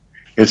here.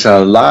 It's a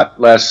lot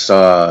less,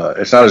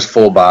 it's not as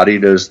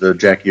full-bodied as the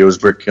Jackie O's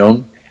Brick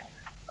Kiln.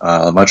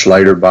 Much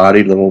lighter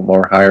bodied, a little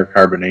more higher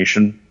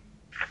carbonation.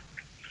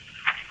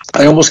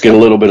 I almost get a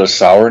little bit of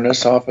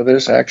sourness off of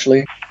this,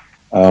 actually,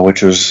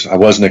 which was, I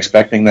wasn't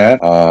expecting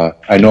that.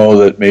 I know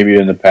that maybe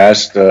in the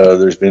past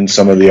there's been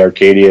some of the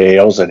Arcadia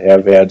ales that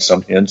have had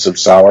some hints of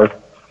sour.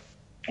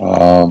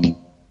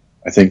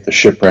 I think the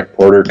Shipwreck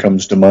Porter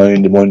comes to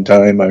mind. One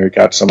time I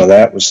got some of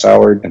that, was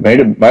soured.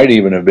 It might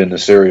even have been the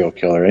Serial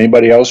Killer.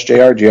 Anybody else,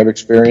 JR? Do you have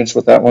experience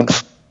with that one?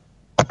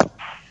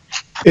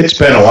 It's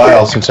been a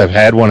while since I've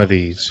had one of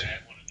these.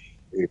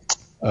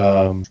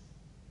 I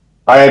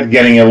am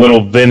getting a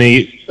little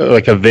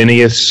like a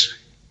vinous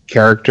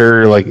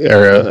character,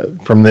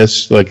 from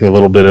this, like a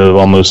little bit of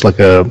almost like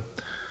a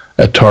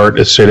tart,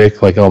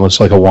 acidic, like almost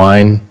like a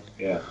wine.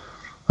 Yeah.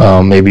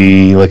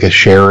 Maybe like a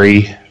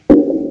sherry.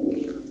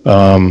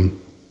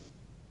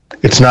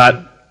 It's not.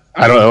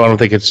 I don't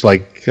think it's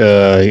like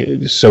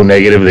so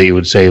negative that you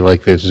would say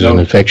like this is an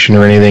infection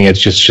or anything. It's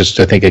just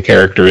I think a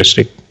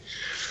characteristic.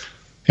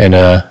 And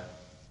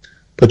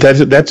but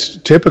that's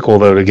typical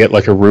though, to get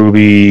like a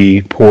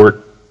ruby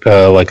port,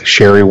 like a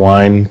sherry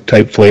wine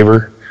type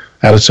flavor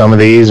out of some of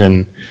these.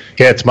 And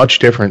yeah, it's much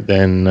different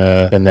than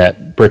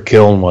that Brick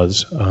Kiln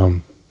was.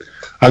 I'm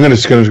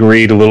just going to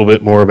read a little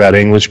bit more about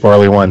English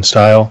barley wine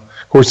style.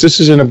 Of course, this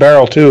is in a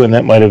barrel too, and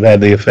that might have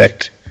had the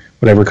effect,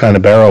 whatever kind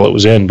of barrel it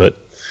was in. But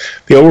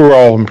the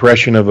overall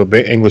impression of an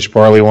English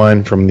barley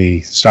wine from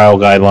the style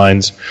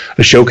guidelines: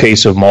 a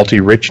showcase of malty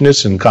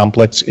richness and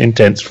complex,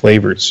 intense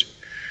flavors.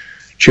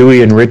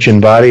 Chewy and rich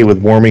in body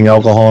with warming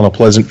alcohol and a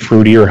pleasant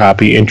fruity or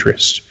hoppy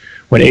interest.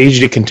 When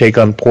aged, it can take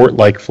on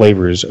port-like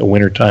flavors, a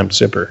wintertime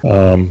sipper.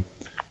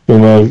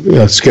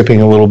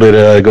 Skipping a little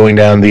bit, going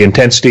down, the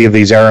intensity of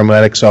these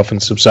aromatics often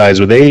subsides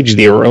with age.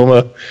 The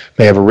aroma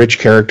may have a rich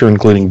character,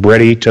 including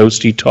bready,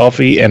 toasty,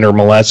 toffee, and or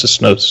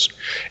molasses notes.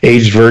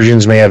 Aged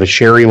versions may have a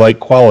sherry-like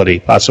quality,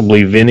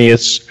 possibly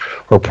vinous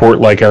or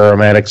port-like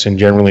aromatics, and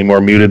generally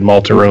more muted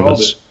malt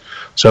aromas.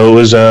 So it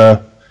was,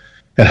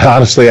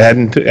 honestly, I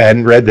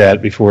hadn't read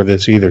that before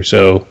this either.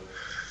 So,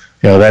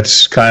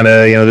 that's kind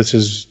of, this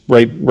is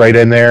right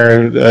in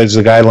there, as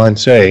the guidelines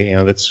say.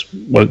 That's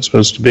what it's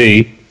supposed to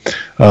be.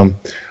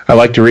 I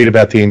like to read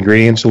about the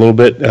ingredients a little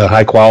bit.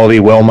 High quality,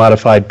 well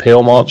modified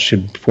pale malt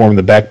should form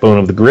the backbone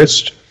of the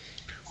grist,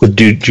 with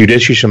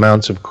judicious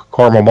amounts of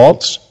caramel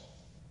malts.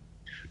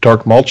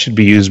 Dark malt should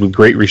be used with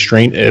great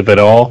restraint, if at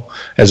all,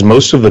 as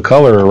most of the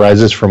color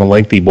arises from a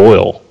lengthy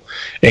boil.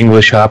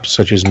 English hops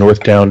such as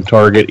Northdown,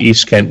 Target,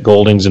 East Kent,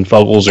 Goldings, and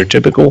Fuggles are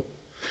typical.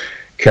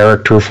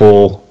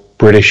 Characterful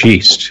British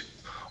yeast.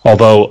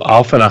 Although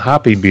often a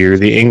hoppy beer,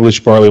 the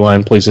English barley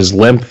wine places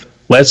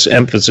less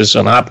emphasis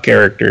on hop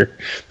character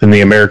than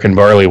the American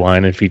barley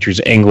wine and features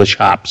English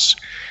hops.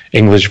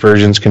 English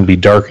versions can be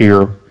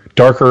darker,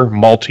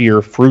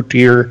 maltier,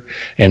 fruitier,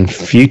 and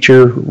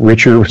feature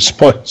richer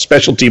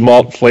specialty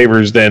malt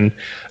flavors than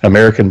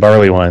American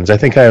barley wines. I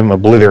think I am a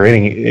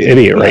blithering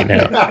idiot right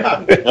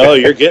now. Oh,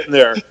 you're getting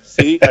there.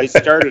 See, I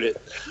started it.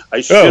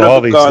 I should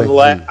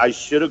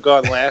have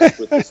gone last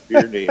with this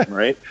beer name,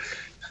 right?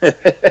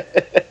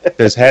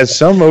 This has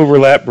some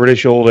overlap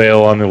British Old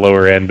Ale on the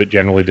lower end, but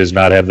generally does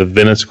not have the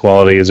vinous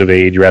qualities of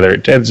age. Rather,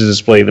 it tends to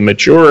display the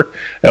mature,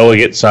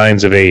 elegant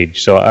signs of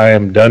age. So I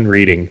am done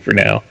reading for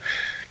now.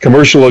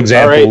 Commercial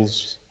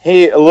examples. Right.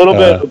 Hey, a little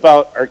bit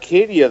about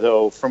Arcadia,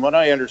 though. From what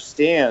I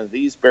understand,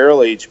 these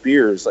barrel-aged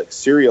beers like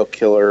Serial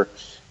Killer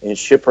and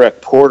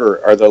Shipwreck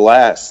Porter are the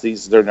last.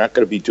 They're not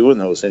going to be doing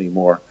those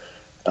anymore.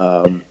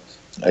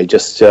 I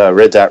just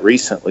read that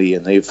recently,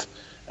 and they've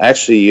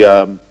actually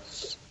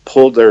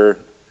pulled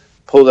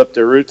up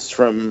their roots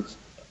from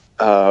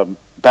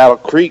Battle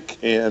Creek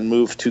and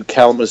moved to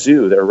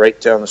Kalamazoo. They're right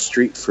down the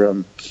street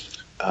from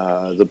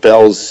the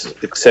Bell's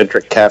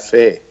Eccentric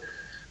Cafe.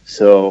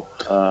 So,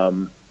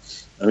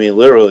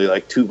 literally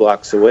like 2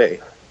 blocks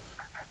away.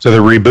 So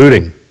they're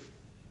rebooting.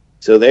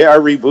 So they are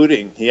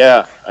rebooting.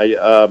 Yeah,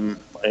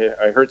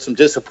 I heard some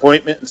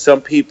disappointment in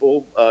some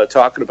people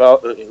talking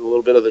about a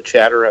little bit of the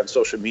chatter on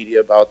social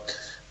media about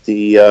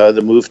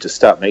the move to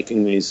stop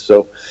making these.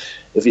 So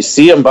if you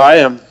see them, buy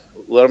them.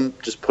 Let them,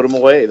 just put them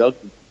away.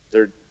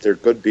 They're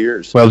good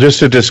beers. Well,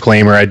 just a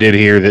disclaimer: I did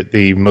hear that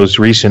the most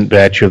recent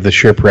batch of the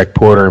Shipwreck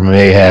Porter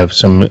may have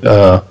some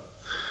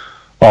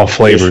off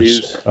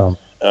flavors. Well,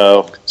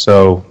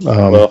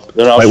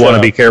 then might want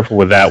to be careful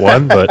with that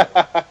one.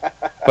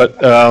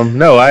 But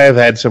no, I have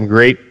had some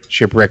great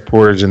Shipwreck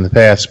Porters in the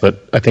past,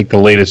 but I think the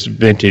latest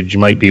vintage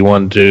might be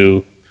one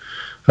to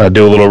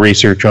do a little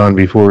research on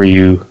before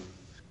you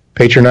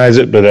patronize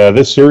it. But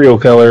this cereal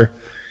color,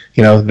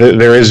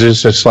 there is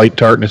just a slight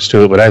tartness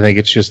to it, but I think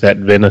it's just that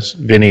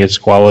vinous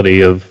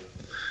quality of,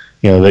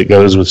 that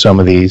goes with some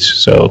of these.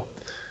 So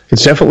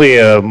it's definitely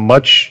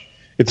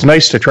it's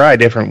nice to try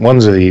different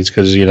ones of these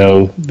because,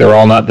 they're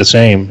all not the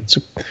same. It's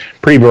a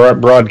pretty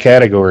broad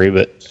category,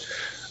 but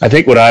I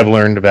think what I've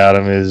learned about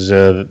them is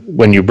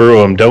when you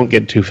brew them, don't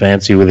get too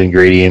fancy with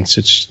ingredients.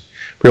 It's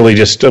really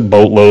just a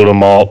boatload of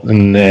malt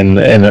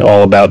and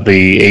all about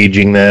the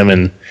aging them,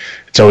 and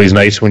it's always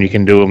nice when you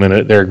can do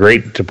them, they're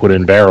great to put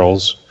in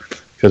barrels.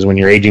 Because when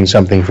you're aging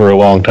something for a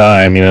long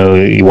time,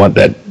 you want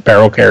that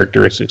barrel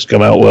characteristics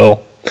come out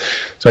well.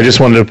 So I just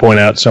wanted to point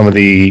out some of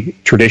the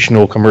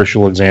traditional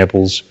commercial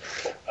examples.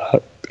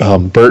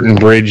 Burton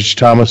Bridge,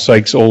 Thomas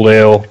Sykes Old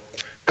Ale,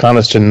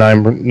 Coniston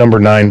number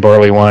 9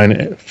 Barley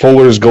Wine,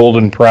 Fuller's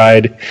Golden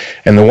Pride,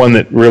 and the one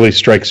that really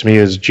strikes me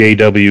is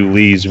J.W.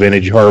 Lee's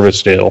Vintage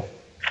Harvest Ale,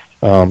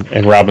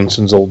 and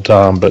Robinson's Old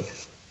Tom. But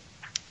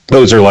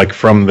those are like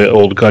from the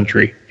old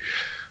country.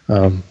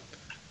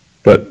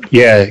 But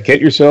yeah, get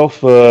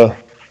yourself a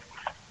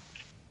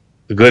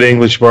good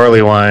English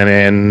barley wine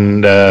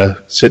and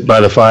sit by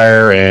the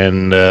fire,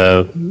 and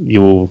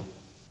you will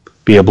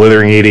be a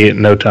blithering idiot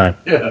in no time.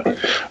 Yeah.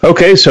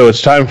 Okay, so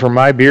it's time for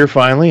my beer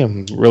finally.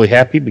 I'm really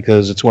happy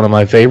because it's one of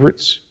my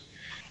favorites.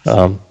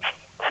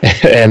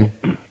 And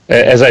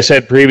as I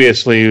said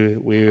previously,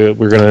 we're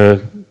going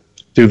to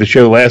do the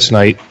show last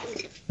night.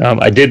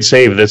 I did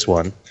save this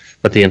one,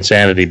 but the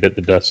insanity bit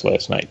the dust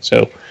last night.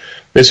 So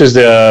this is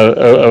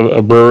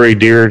a brewery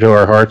dear to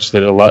our hearts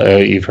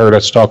that you've heard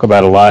us talk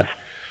about a lot.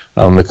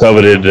 The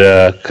coveted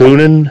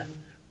Coonan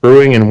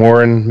Brewing in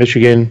Warren,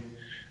 Michigan,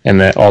 and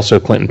also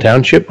Clinton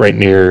Township, right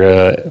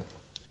near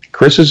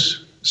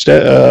Chris's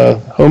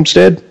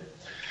homestead.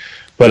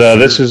 But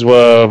this is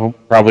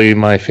probably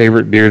my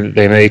favorite beer that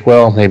they make.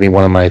 Well, maybe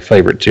one of my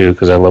favorite too,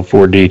 because I love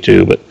 4D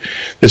too. But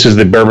this is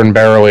the bourbon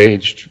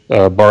barrel-aged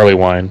barley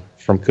wine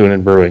from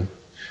Coonan Brewing.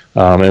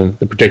 And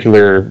the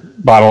particular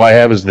bottle I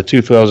have is the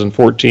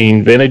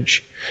 2014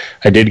 vintage.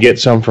 I did get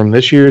some from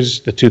this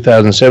year's, the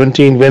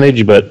 2017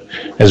 vintage, but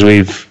as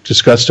we've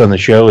discussed on the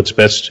show, it's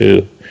best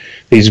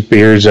these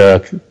beers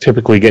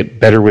typically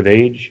get better with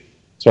age.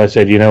 So I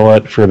said, you know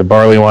what, for the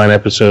barley wine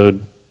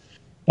episode,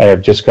 I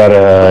have just got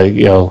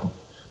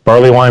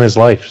barley wine is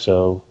life,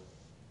 so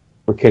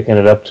we're kicking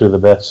it up to the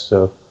best.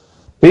 So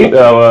Pete,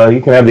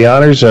 you can have the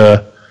honors.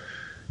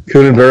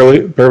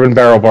 Coonan Bourbon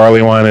Barrel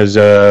Barley Wine is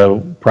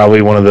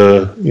probably one of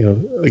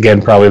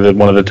the,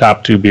 one of the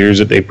top 2 beers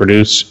that they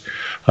produce.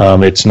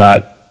 It's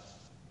not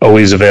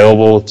always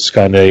available. It's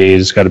got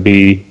to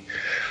be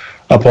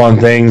up on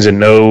things and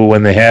know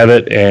when they have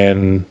it,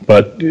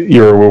 but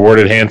you're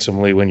rewarded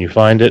handsomely when you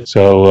find it.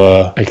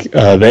 So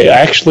they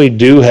actually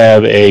do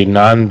have a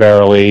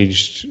non-barrel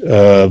aged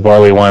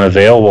barley wine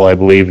available, I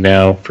believe,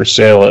 now for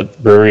sale at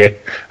the brewery.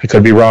 I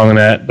could be wrong on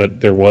that,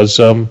 but there was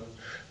some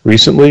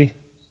recently.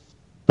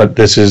 But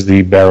this is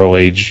the barrel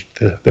aged,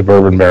 the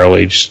bourbon barrel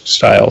aged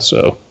style.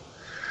 So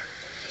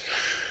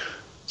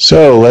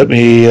let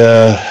me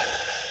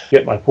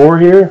get my pour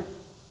here.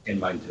 And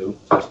mine too.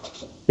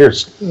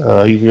 Here's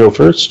you can go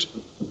first,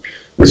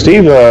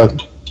 Steve. I'm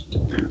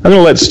going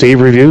to let Steve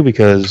review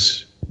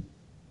because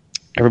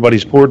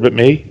everybody's poured but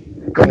me.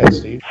 Go ahead,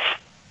 Steve.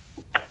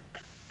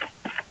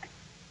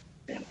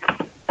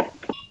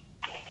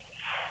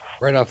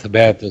 Right off the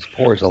bat, this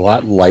pour is a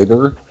lot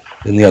lighter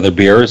than the other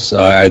beers.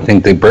 I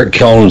think the Brick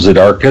Kiln was the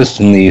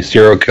darkest, and the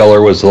Serial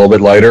Killer was a little bit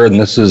lighter, and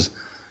this is,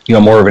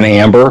 more of an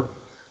amber,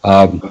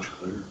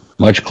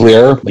 much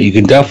clearer. But you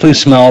can definitely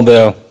smell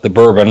the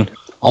bourbon,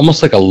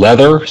 almost like a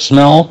leather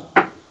smell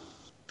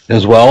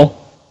as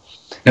well,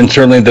 and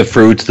certainly the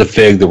fruits, the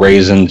fig, the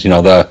raisins,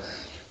 the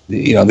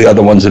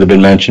other ones that have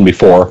been mentioned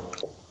before.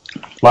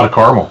 A lot of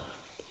caramel.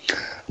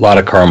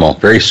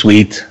 Very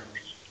sweet.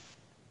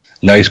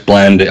 Nice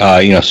blend.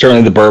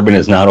 Certainly the bourbon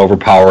is not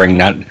overpowering,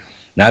 not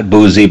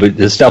boozy, but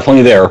it's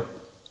definitely there.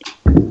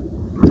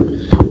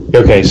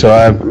 Okay, so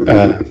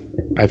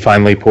I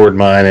finally poured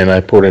mine, and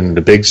I poured it into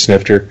the big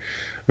snifter.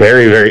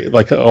 Very, very,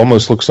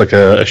 almost looks like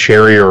a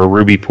sherry or a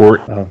ruby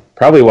port.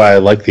 Probably why I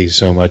like these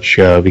so much,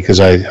 because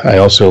I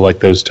also like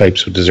those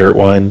types of dessert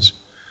wines.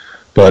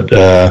 But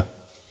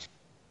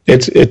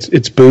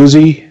it's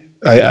boozy.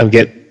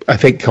 I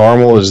think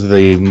caramel is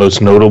the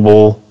most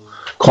notable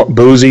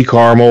boozy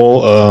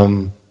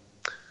caramel.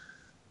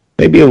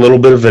 maybe a little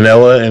bit of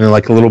vanilla and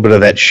like a little bit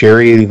of that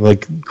sherry,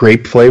 like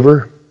grape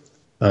flavor.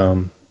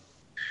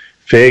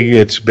 Fig,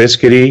 it's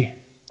biscuity.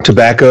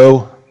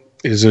 Tobacco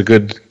is a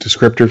good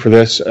descriptor for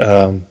this.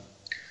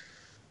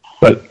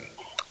 But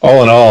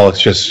all in all,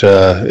 it's just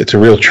it's a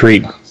real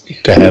treat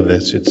to have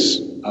this. It's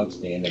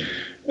Outstanding.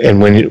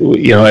 And when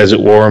as it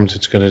warms,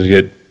 it's going to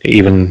get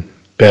even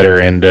better.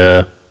 And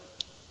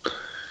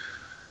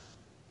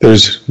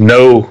there's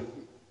no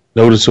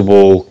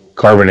noticeable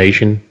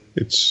carbonation.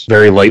 It's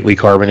very lightly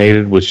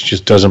carbonated, which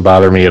just doesn't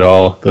bother me at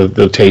all.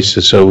 The taste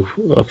is so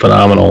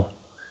phenomenal.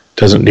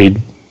 Doesn't need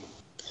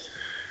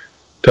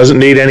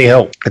any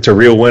help. It's a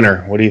real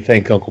winner. What do you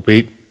think, Uncle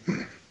Pete?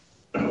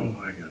 Oh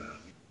my God.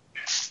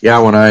 Yeah,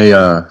 when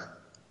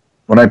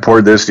I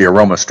poured this, the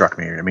aroma struck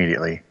me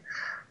immediately.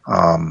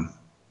 I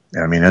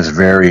mean, it's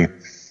very,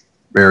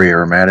 very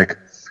aromatic.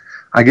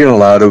 I get a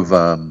lot of,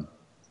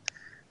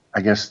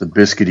 I guess, the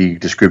biscuity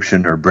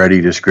description or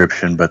bready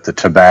description, but the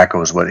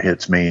tobacco is what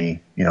hits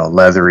me.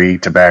 Leathery,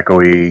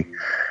 tobacco-y,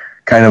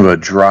 kind of a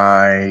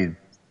dry.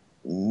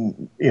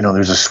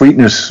 There's a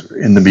sweetness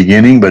in the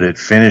beginning, but it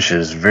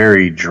finishes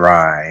very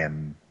dry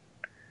and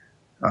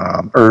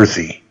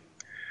earthy.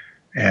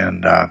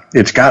 And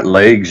it's got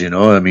legs,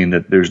 I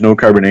mean, there's no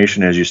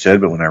carbonation, as you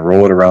said, but when I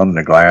roll it around in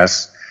the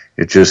glass,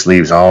 it just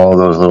leaves all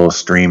those little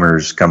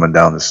streamers coming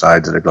down the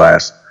sides of the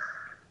glass.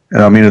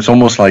 And I mean, it's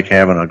almost like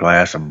having a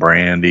glass of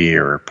brandy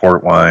or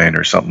port wine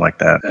or something like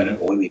that. And an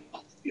oily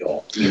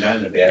mouthfeel. I mean, not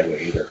in a bad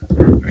way either.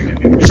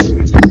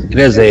 It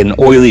has an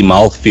oily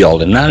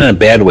mouthfeel, and not in a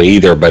bad way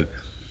either, but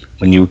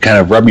when you kind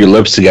of rub your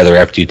lips together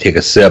after you take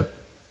a sip,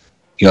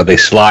 they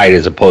slide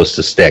as opposed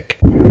to stick.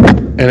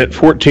 And at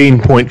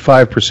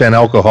 14.5%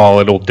 alcohol,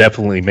 it'll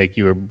definitely make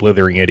you a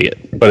blithering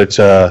idiot. But it's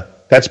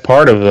that's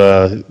part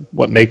of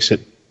what makes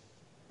it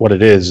what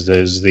it is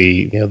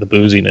the the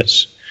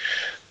booziness,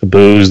 the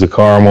booze, the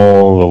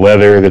caramel, the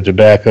leather, the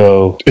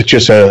tobacco. It's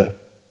just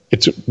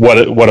it's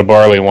what a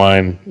barley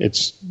wine.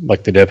 It's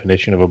like the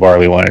definition of a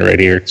barley wine right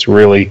here. It's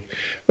really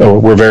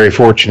we're very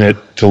fortunate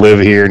to live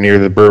here near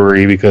the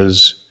brewery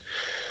because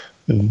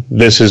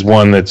this is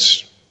one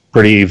that's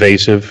pretty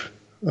evasive.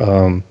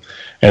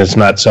 And it's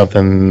not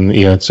something,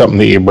 it's something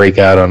that you break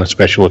out on a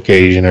special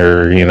occasion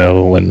or,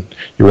 when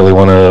you really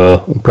want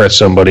to impress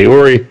somebody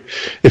or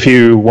if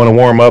you want to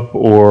warm up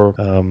or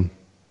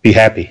be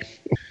happy.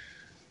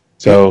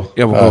 So,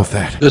 yeah, we'll go with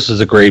that. This is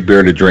a great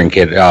beer to drink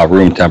at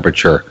room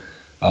temperature.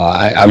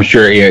 I'm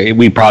sure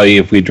we probably,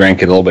 if we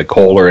drank it a little bit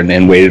colder and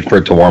then waited for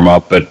it to warm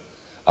up, but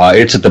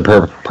it's at the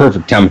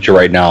perfect temperature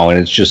right now, and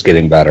it's just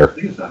getting better. I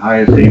think it's the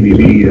highest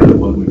ABV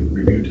one we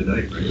reviewed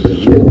tonight, right?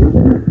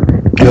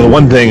 The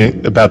one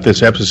thing about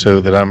this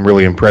episode that I'm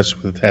really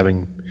impressed with,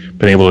 having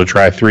been able to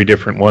try 3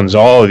 different ones,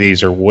 all of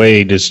these are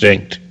way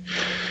distinct.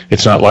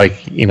 It's not like,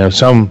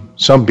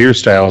 some beer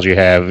styles you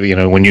have,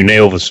 when you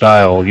nail the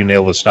style,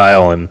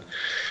 and,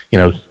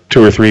 2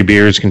 or 3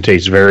 beers can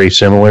taste very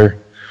similar.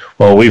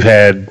 Well, we've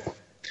had,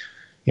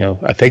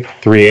 I think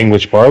 3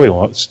 English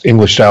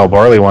style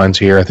barley wines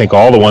here. I think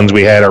all the ones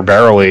we had are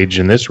barrel aged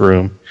in this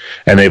room,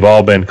 and they've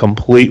all been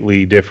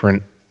completely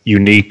different,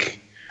 unique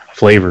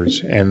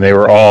flavors, and they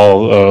were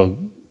all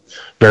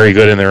very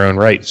good in their own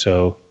right.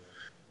 So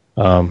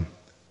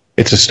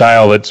it's a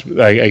style that's,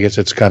 I guess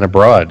it's kind of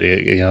broad.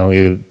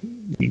 You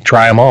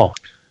try them all.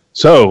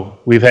 So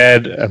we've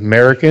had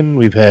American,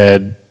 we've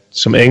had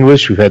some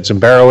English, we've had some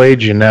barrel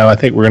age, and now I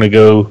think we're going to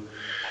go.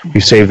 We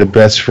saved the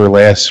best for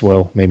last.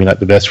 Well, maybe not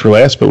the best for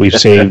last, but we've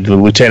saved the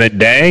Lieutenant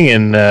Dang,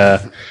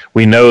 and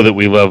we know that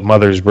we love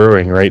Mother's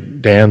Brewing,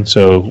 right, Dan?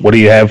 So what do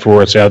you have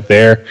for us out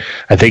there?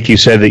 I think you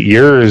said that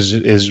yours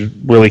is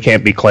really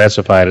can't be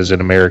classified as an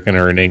American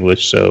or an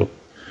English, so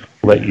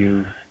I'll let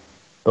you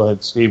go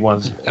ahead, Steve. I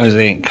was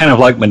thinking, kind of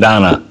like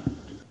Madonna.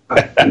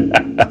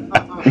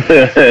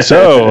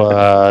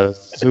 So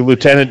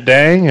Lieutenant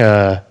Dang,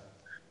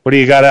 what do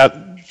you got out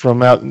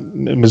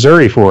in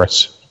Missouri for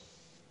us?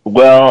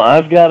 Well,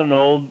 I've got an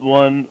old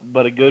one,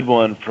 but a good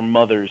one from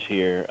Mother's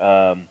here.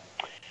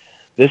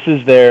 This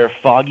is their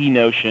Foggy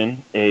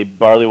Notion, a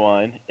barley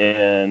wine,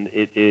 and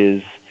it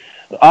is,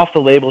 off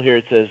the label here,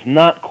 it says,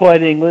 not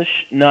quite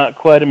English, not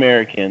quite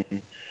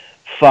American.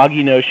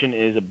 Foggy Notion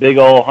is a big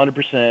ol'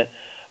 100%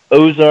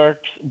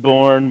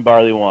 Ozarks-born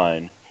barley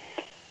wine.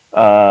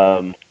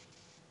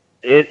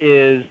 It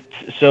is,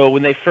 so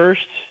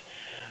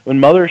when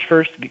Mother's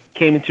first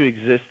came into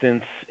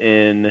existence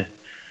in,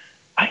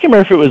 I can't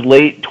remember if it was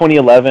late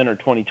 2011 or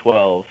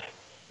 2012,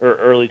 or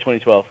early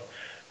 2012.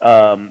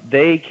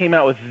 They came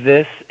out with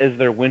this as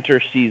their winter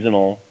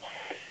seasonal,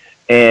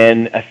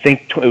 and I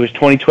think it was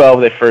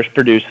 2012 they first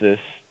produced this,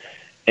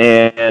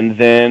 and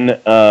then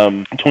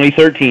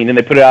 2013, and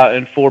they put it out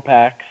in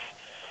 4-packs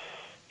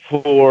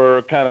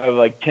for kind of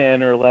like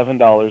 $10 or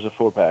 $11 a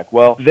 4-pack.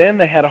 Well, then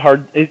they had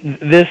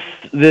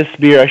this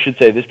beer, I should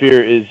say, this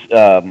beer is,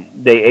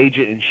 they age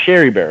it in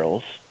sherry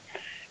barrels,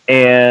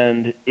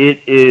 and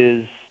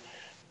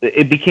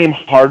it became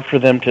hard for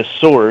them to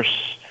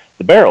source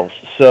the barrels,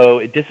 so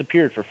it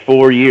disappeared for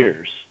 4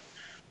 years.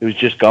 It was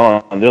just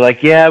gone. They're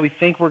like, yeah, we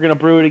think we're going to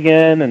brew it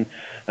again, and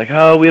like,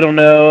 oh, we don't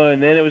know.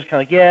 And then it was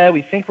kind of like, yeah,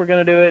 we think we're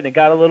going to do it. And it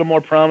got a little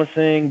more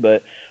promising,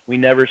 but we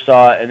never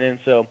saw it. And then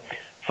so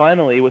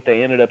finally what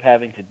they ended up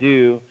having to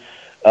do,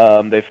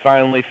 they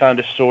finally found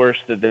a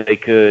source that they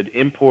could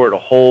import a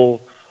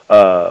whole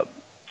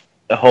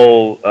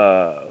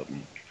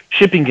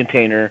shipping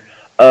container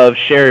of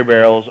sherry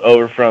barrels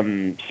over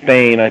from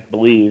Spain, I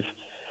believe.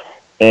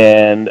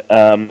 And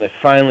they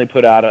finally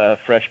put out a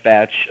fresh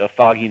batch of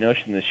Foggy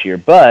Notion this year.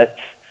 But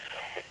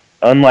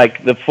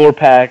unlike the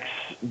 4-packs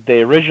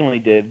they originally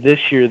did,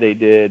 this year they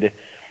did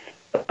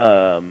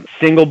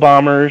single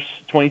bombers,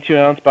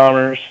 22-ounce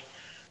bombers,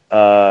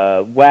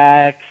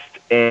 waxed,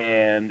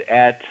 and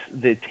at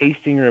the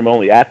tasting room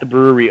only, at the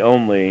brewery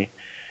only,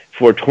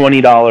 for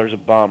 $20 a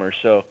bomber.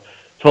 So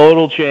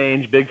total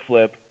change, big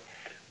flip.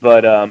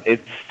 But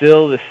it's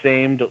still the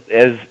same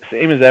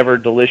as ever,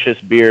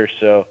 delicious beer.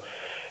 So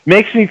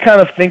makes me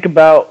kind of think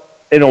about,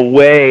 in a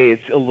way,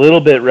 it's a little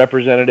bit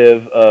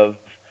representative of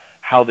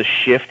how the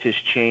shift has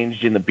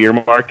changed in the beer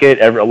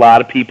market. A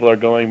lot of people are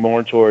going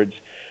more towards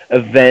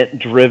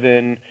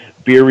event-driven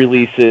beer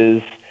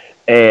releases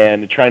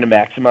and trying to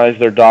maximize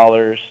their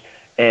dollars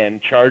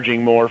and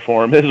charging more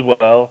for them as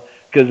well.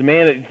 Because,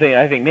 man,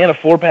 I think, a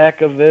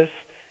 4-pack of this,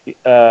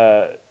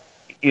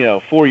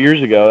 4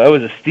 years ago, that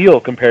was a steal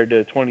compared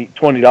to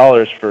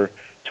 $20 for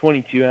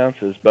 22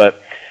 ounces.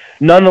 But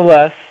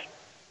nonetheless,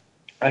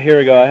 here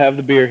we go. I have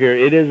the beer here.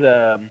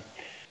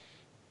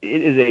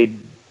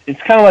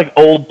 It's kind of like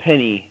Old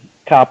Penny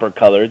copper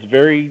color. It's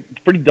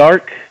pretty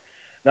dark.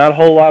 Not a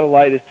whole lot of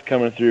light is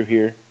coming through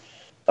here.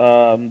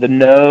 The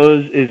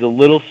nose is a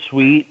little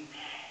sweet.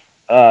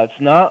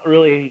 It's not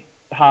really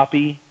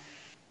hoppy.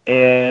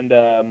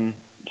 And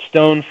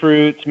stone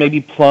fruits,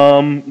 maybe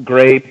plum,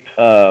 grape.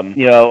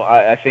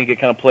 I think it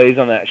kind of plays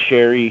on that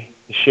sherry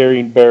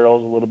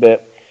barrels a little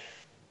bit.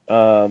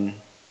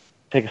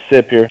 Take a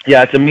sip here.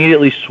 Yeah, it's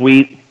immediately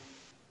sweet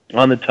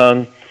on the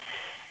tongue.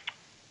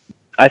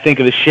 I think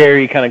of the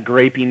sherry kind of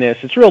grapiness.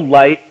 It's real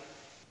light.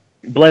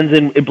 It blends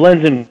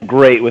in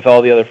great with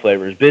all the other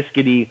flavors.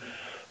 Biscuity,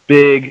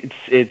 big.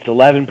 It's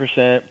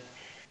 11%.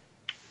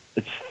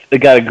 It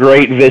got a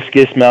great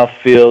viscous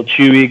mouthfeel,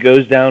 chewy,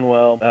 goes down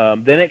well.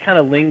 Then it kind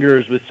of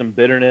lingers with some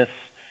bitterness,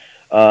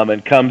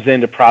 and comes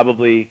into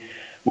probably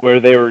where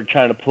they were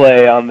trying to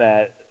play on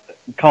that,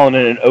 calling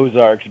it an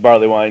Ozarks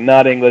barley wine,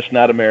 not English,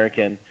 not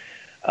American,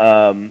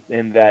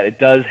 in that it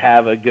does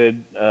have a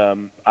good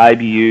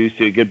IBU,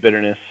 so a good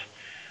bitterness.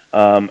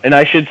 And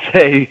I should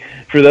say,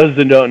 for those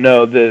that don't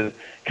know, the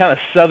kind of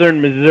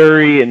southern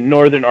Missouri and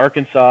northern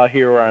Arkansas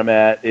here where I'm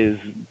at is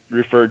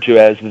referred to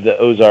as the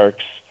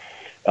Ozarks.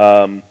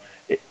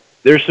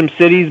 There's some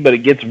cities, but it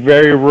gets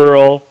very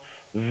rural,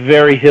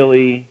 very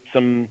hilly.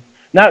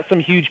 Not some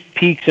huge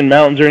peaks and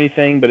mountains or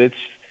anything, but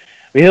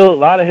a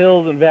lot of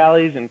hills and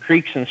valleys and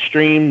creeks and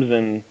streams.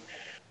 And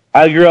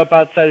I grew up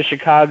outside of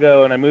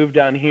Chicago, and I moved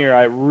down here.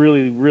 I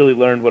really, really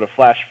learned what a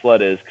flash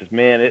flood is, because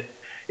man,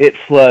 it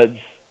floods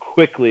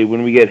quickly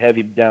when we get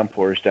heavy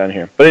downpours down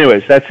here. But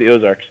anyways, that's the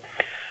Ozarks.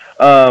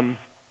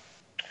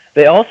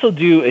 They also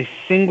do a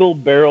single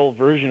barrel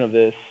version of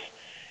this,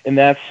 and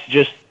that's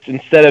just,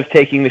 instead of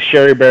taking the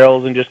sherry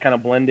barrels and just kind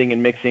of blending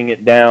and mixing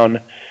it down,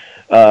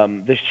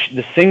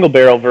 the single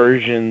barrel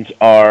versions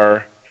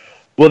are,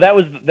 well, that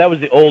was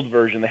the old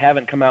version. They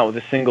haven't come out with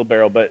a single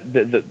barrel, but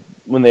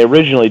when they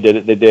originally did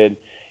it, they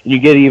did. And you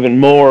get even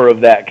more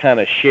of that kind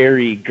of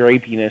sherry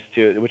grapiness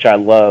to it, which I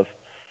love.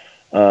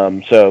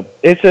 So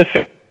it's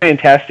a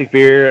fantastic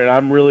beer,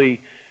 and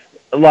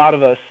a lot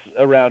of us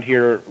around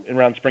here,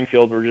 around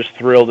Springfield, were just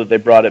thrilled that they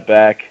brought it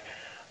back.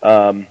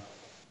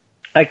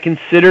 I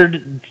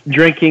considered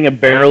drinking a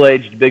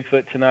barrel-aged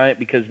Bigfoot tonight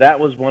because that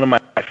was one of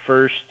my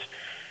first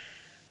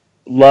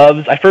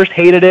loves. I first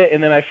hated it,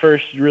 and then I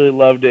first really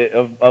loved it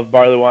of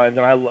barley wines,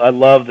 and I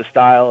love the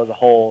style as a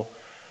whole.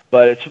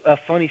 But it's a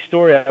funny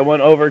story. I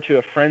went over to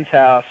a friend's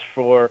house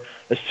for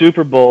the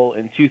Super Bowl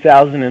in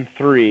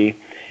 2003,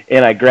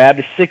 and I grabbed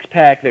a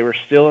 6-pack. They were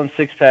still in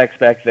 6-packs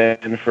back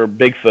then for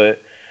Bigfoot,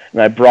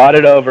 and I brought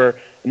it over.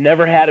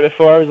 Never had it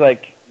before. I was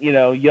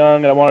young,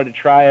 and I wanted to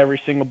try every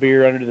single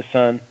beer under the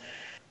sun.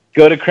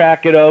 Go to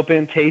crack it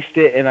open, taste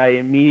it, and I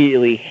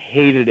immediately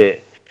hated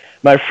it.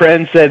 My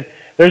friend said,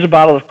 "There's a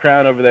bottle of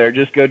Crown over there.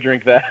 Just go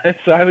drink that."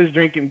 So I was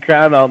drinking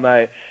Crown all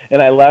night,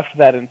 and I left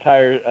that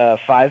entire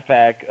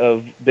 5-pack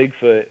of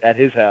Bigfoot at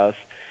his house.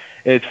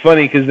 And it's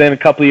funny because then a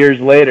couple of years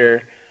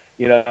later,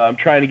 I'm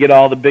trying to get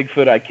all the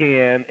Bigfoot I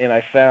can, and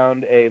I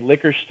found a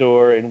liquor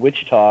store in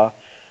Wichita,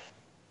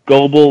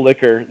 Global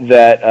Liquor,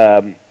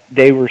 that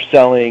they were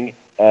selling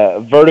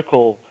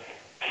vertical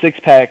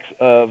 6-packs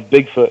of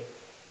Bigfoot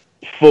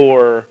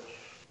for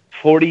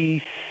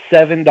 $47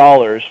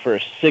 for a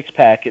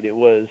 6-pack, and it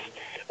was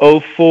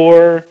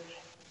 04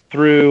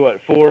 through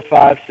 4,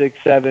 5,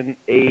 6, 7,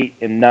 8,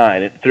 and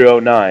 9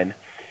 through 09.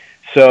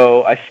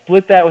 So I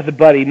split that with a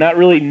buddy, not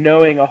really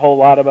knowing a whole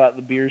lot about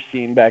the beer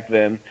scene back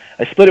then.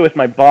 I split it with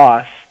my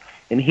boss,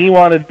 and he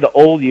wanted the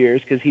old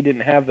years because he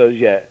didn't have those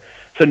yet.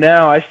 So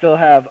now I still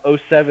have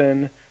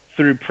 07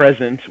 through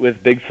present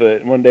with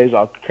Bigfoot, and one days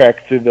I'll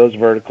crack through those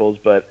verticals.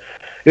 But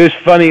it was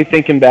funny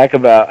thinking back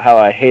about how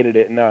I hated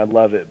it and now I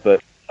love it.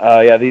 But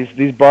yeah,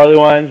 these barley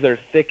wines, they're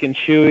thick and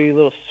chewy, a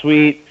little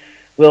sweet,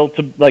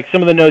 like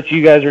some of the notes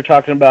you guys were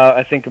talking about.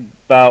 I think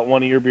about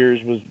one of your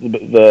beers was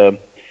the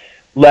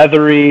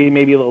leathery,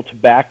 maybe a little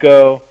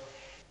tobacco.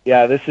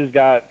 Yeah, this has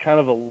got kind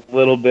of a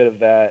little bit of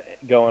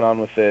that going on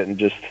with it, and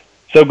just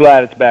so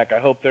glad it's back. I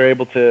hope they're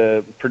able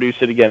to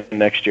produce it again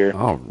next year.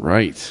 All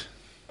right.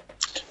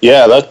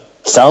 Yeah, that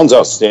sounds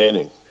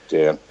outstanding,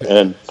 Dan.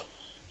 And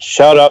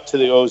shout out to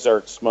the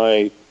Ozarks.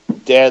 My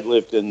dad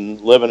lived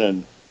in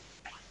Lebanon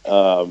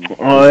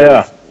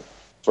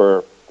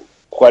for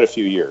quite a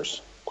few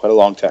years, quite a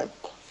long time.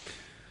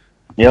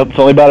 Yep, it's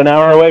only about an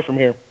hour away from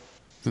here.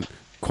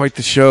 Quite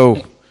the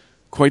show.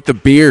 Quite the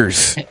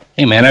beers.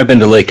 Hey, man, I've been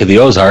to Lake of the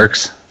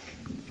Ozarks.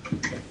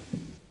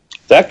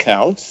 That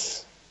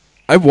counts.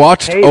 I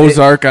watched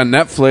Ozark on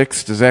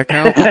Netflix. Does that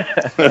count?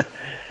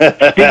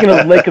 Speaking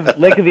of Lake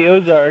of the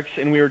Ozarks,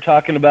 and we were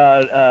talking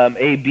about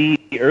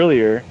AB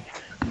earlier,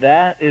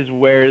 that is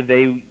where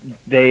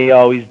they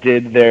always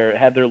had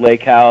their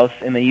lake house,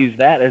 and they used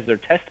that as their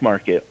test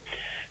market.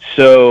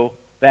 So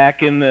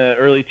back in the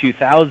early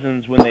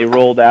 2000s, when they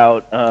rolled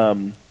out,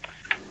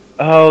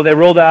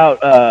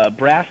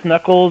 Brass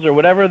Knuckles or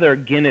whatever their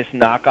Guinness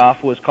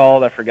knockoff was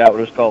called. I forgot what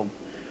it was called.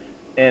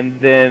 And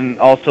then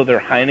also their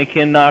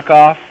Heineken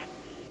knockoff.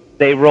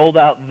 They rolled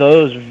out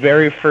those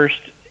very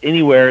first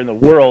anywhere in the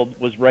world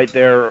was right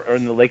there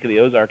in the Lake of the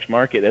Ozarks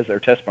market as their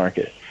test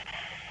market.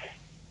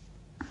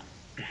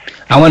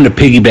 I wanted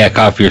to piggyback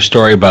off your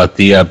story about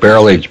the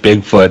barrel-aged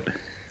Bigfoot.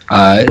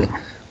 I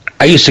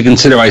used to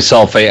consider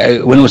myself,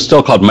 when it was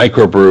still called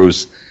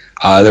Microbrews,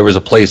 there was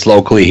a place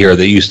locally here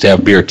that used to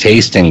have beer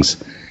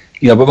tastings.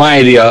 But my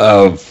idea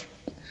of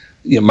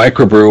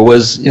microbrew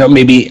was,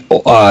 maybe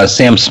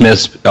Sam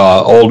Smith's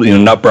old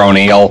nut brown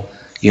ale,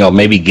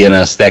 maybe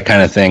Guinness, that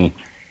kind of thing.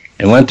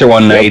 And went there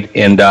one night,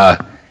 and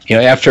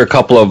after a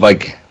couple of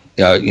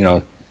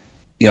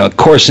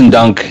coarse and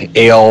dunk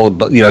ale,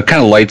 but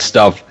kind of light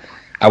stuff,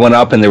 I went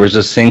up and there was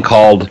this thing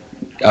called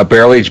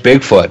barrel-aged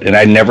Bigfoot, and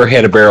I'd never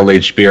had a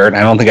barrel-aged beer, and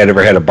I don't think I'd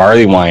ever had a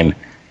barley wine.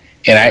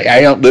 And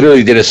I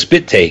literally did a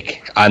spit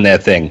take on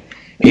that thing.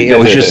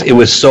 It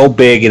was so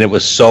big and it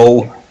was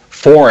so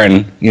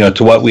foreign,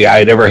 to what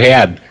I'd ever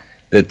had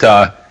that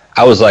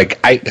I was like,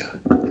 I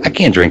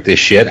can't drink this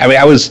shit. I mean,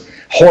 I was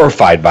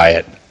horrified by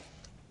it.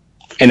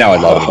 And now I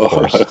love it, of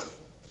course.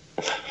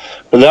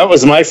 Well, that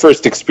was my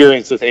first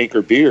experience with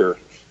Anchor beer.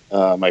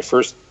 My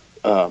first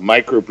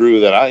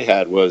microbrew that I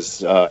had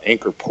was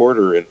Anchor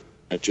Porter, and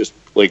it just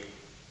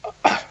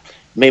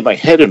made my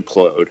head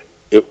implode.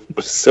 It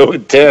was so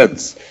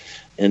intense.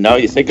 And now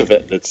you think of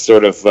it, it's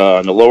sort of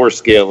on the lower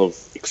scale of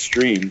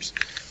extremes.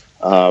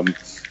 But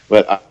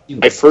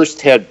I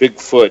first had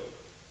Bigfoot,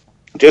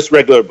 just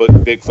regular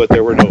Bigfoot.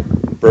 There were no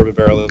bourbon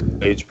barrel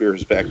aged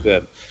beers back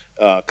then,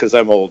 because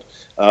I'm old.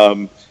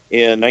 In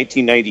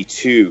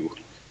 1992,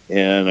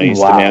 and I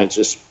used to manage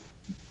this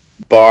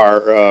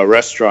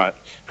restaurant,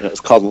 and it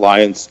was called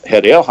Lion's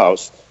Head Ale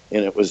House,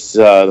 and it was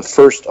the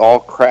first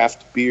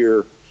all-craft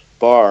beer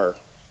bar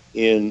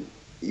in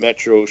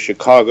Metro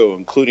Chicago,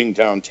 including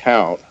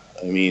downtown.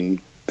 I mean,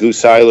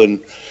 Goose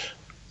Island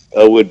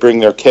would bring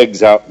their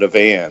kegs out in a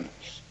van.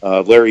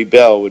 Larry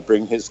Bell would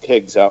bring his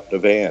kegs out in a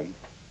van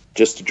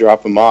just to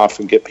drop them off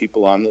and get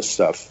people on this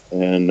stuff.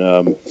 And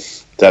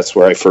that's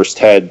where I first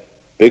had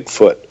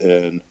Bigfoot.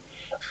 And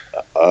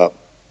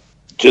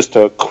just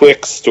a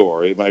quick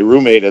story. My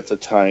roommate at the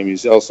time,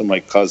 he's also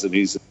my cousin.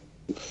 He's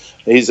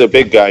a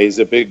big guy. He's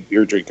a big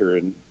beer drinker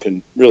and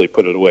can really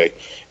put it away.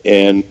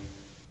 And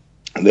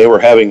they were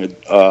having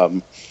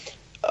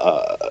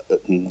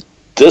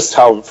this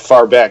how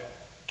far back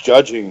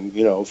judging,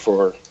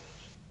 for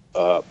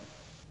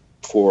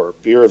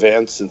beer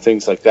events and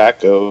things like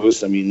that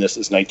goes. I mean, this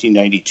is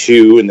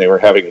 1992, and they were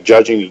having a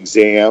judging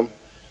exam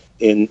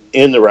in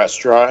the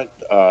restaurant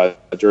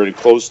during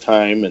close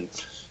time, and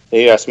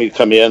they asked me to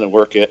come in and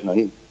work it, and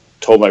I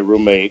told my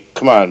roommate,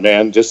 "Come on,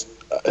 man, just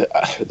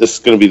this is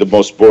going to be the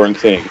most boring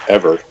thing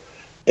ever."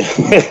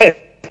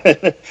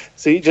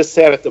 So he just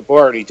sat at the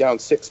bar and he downed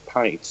 6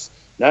 pints,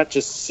 not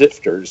just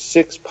sifters,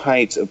 6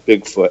 pints of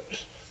Bigfoot,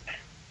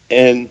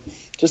 and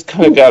just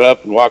kind of got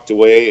up and walked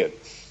away and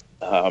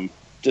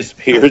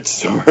disappeared,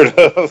 sort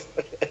of.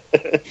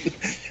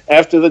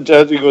 After the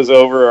judging was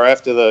over, or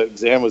after the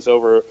exam was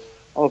over,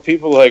 all the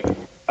people were like,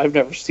 I've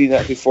never seen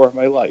that before in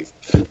my life.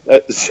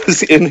 That's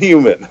just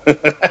inhuman.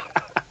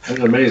 That's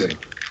amazing.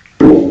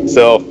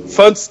 So,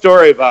 fun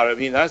story about it. I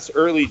mean, that's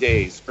early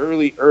days,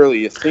 early.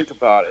 You think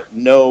about it.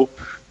 No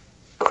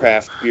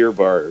craft beer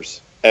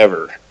bars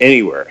ever,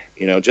 anywhere.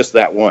 Just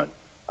that one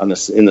in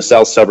the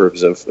south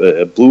suburbs of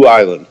Blue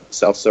Island,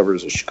 south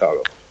suburbs of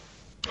Chicago.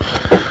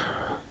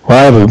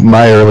 Well,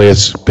 my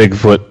earliest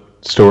Bigfoot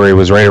story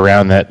was right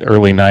around that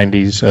early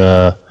 90s,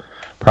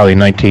 probably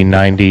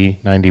 1990,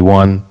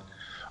 91.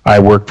 I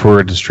worked for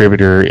a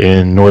distributor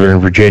in Northern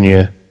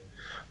Virginia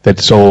that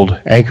sold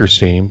Anchor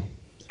Steam,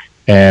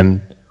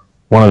 and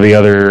one of the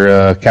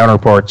other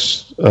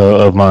counterparts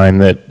of mine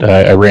that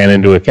I ran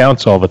into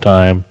accounts all the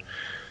time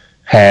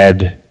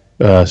had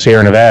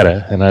Sierra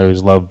Nevada, and I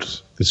always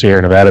loved the Sierra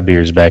Nevada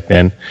beers back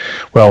then.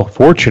 Well,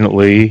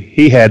 fortunately,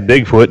 he had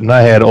Bigfoot, and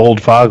I had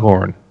Old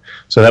Foghorn.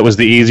 So that was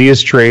the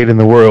easiest trade in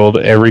the world.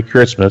 Every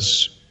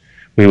Christmas,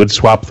 we would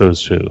swap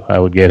those two. I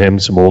would get him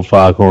some Old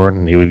Foghorn,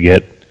 and he would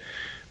get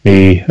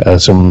me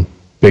some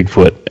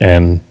Bigfoot.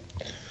 And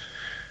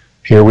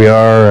here we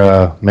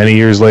are, many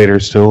years later,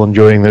 still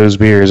enjoying those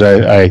beers.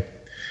 I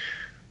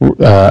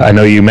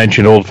know you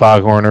mentioned Old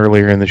Foghorn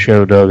earlier in the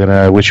show, Doug, and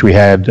I wish we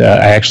had.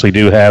 I actually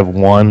do have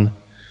one.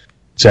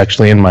 It's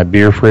actually in my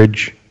beer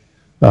fridge.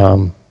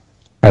 I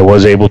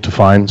was able to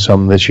find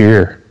some this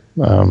year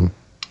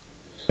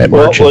at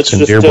Merchants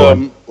in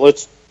Dearborn.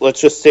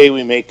 Let's just say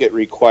we make it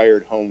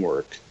required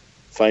homework.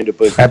 Find a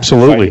book.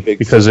 Absolutely,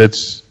 because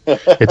it's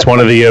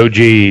one of the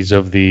OGs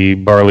of the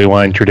barley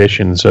wine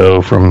tradition.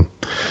 So,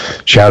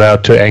 shout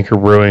out to Anchor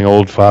Brewing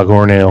Old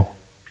Foghorn Ale.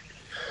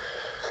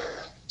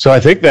 So I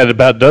think that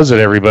about does it,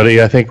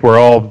 everybody. I think we're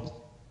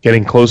all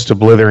getting close to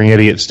blithering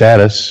idiot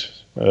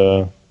status.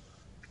 So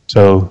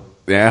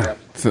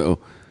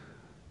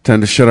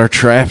time to shut our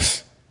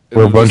traps.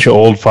 We're a bunch of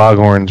old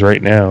foghorns right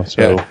now.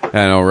 So yeah,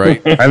 I know,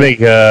 right? I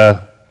think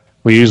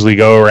we usually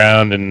go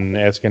around and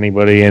ask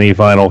anybody any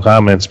final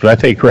comments, but I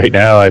think right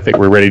now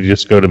we're ready to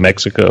just go to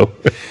Mexico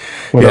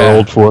with our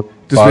old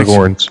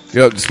foghorns.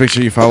 Just make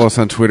sure you follow us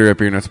on Twitter at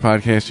Beer Nuts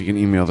Podcast. You can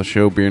email the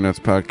show,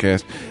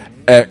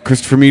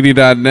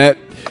 beernutspodcast@ChristopherMedia.net.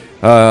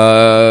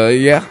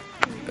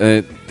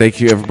 Thank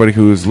you everybody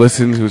who's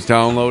listened, who's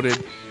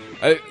downloaded.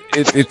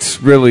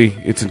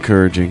 It's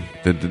encouraging.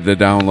 The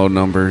download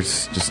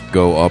numbers just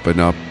go up and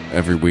up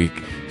every week.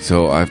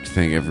 So I have to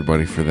thank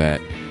everybody for that.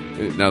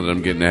 Now that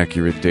I'm getting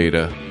accurate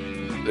data,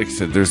 like I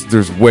said,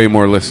 there's way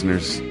more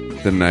listeners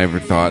than I ever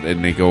thought,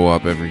 and they go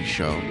up every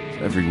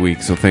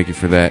week. So thank you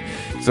for that.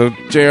 So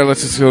JR,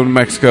 let's just go to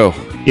Mexico.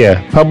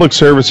 Yeah, public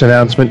service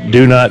announcement: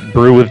 do not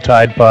brew with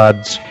Tide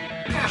Pods.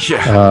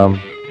 Yeah.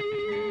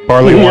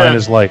 Barley wine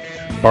is life.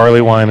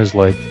 Barley wine is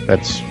life.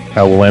 That's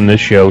how we'll end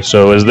this show.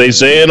 So, as they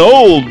say in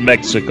old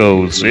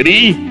Mexico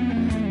City,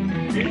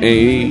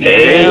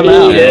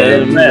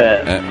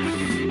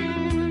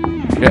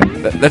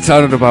 that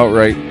sounded about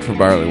right for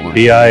barley wine.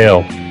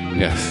 BIL.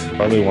 Yes.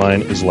 Barley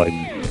wine is life.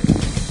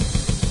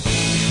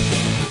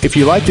 If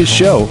you like this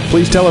show,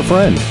 please tell a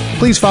friend.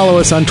 Please follow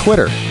us on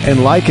Twitter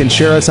and like and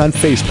share us on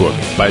Facebook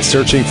by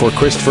searching for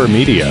Christopher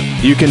Media.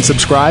 You can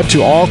subscribe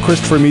to all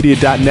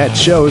ChristopherMedia.net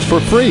shows for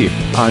free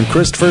on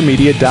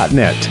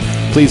ChristopherMedia.net.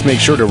 Please make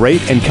sure to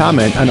rate and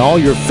comment on all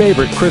your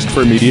favorite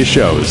Christopher Media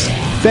shows.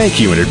 Thank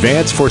you in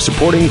advance for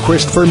supporting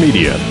Christopher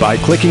Media by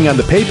clicking on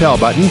the PayPal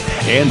button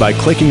and by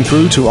clicking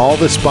through to all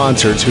the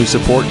sponsors who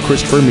support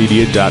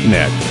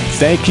ChristopherMedia.net.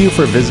 Thank you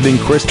for visiting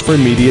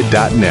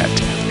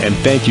ChristopherMedia.net, and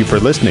thank you for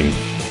listening.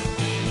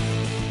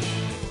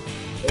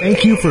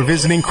 Thank you for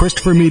visiting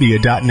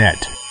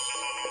ChristopherMedia.net.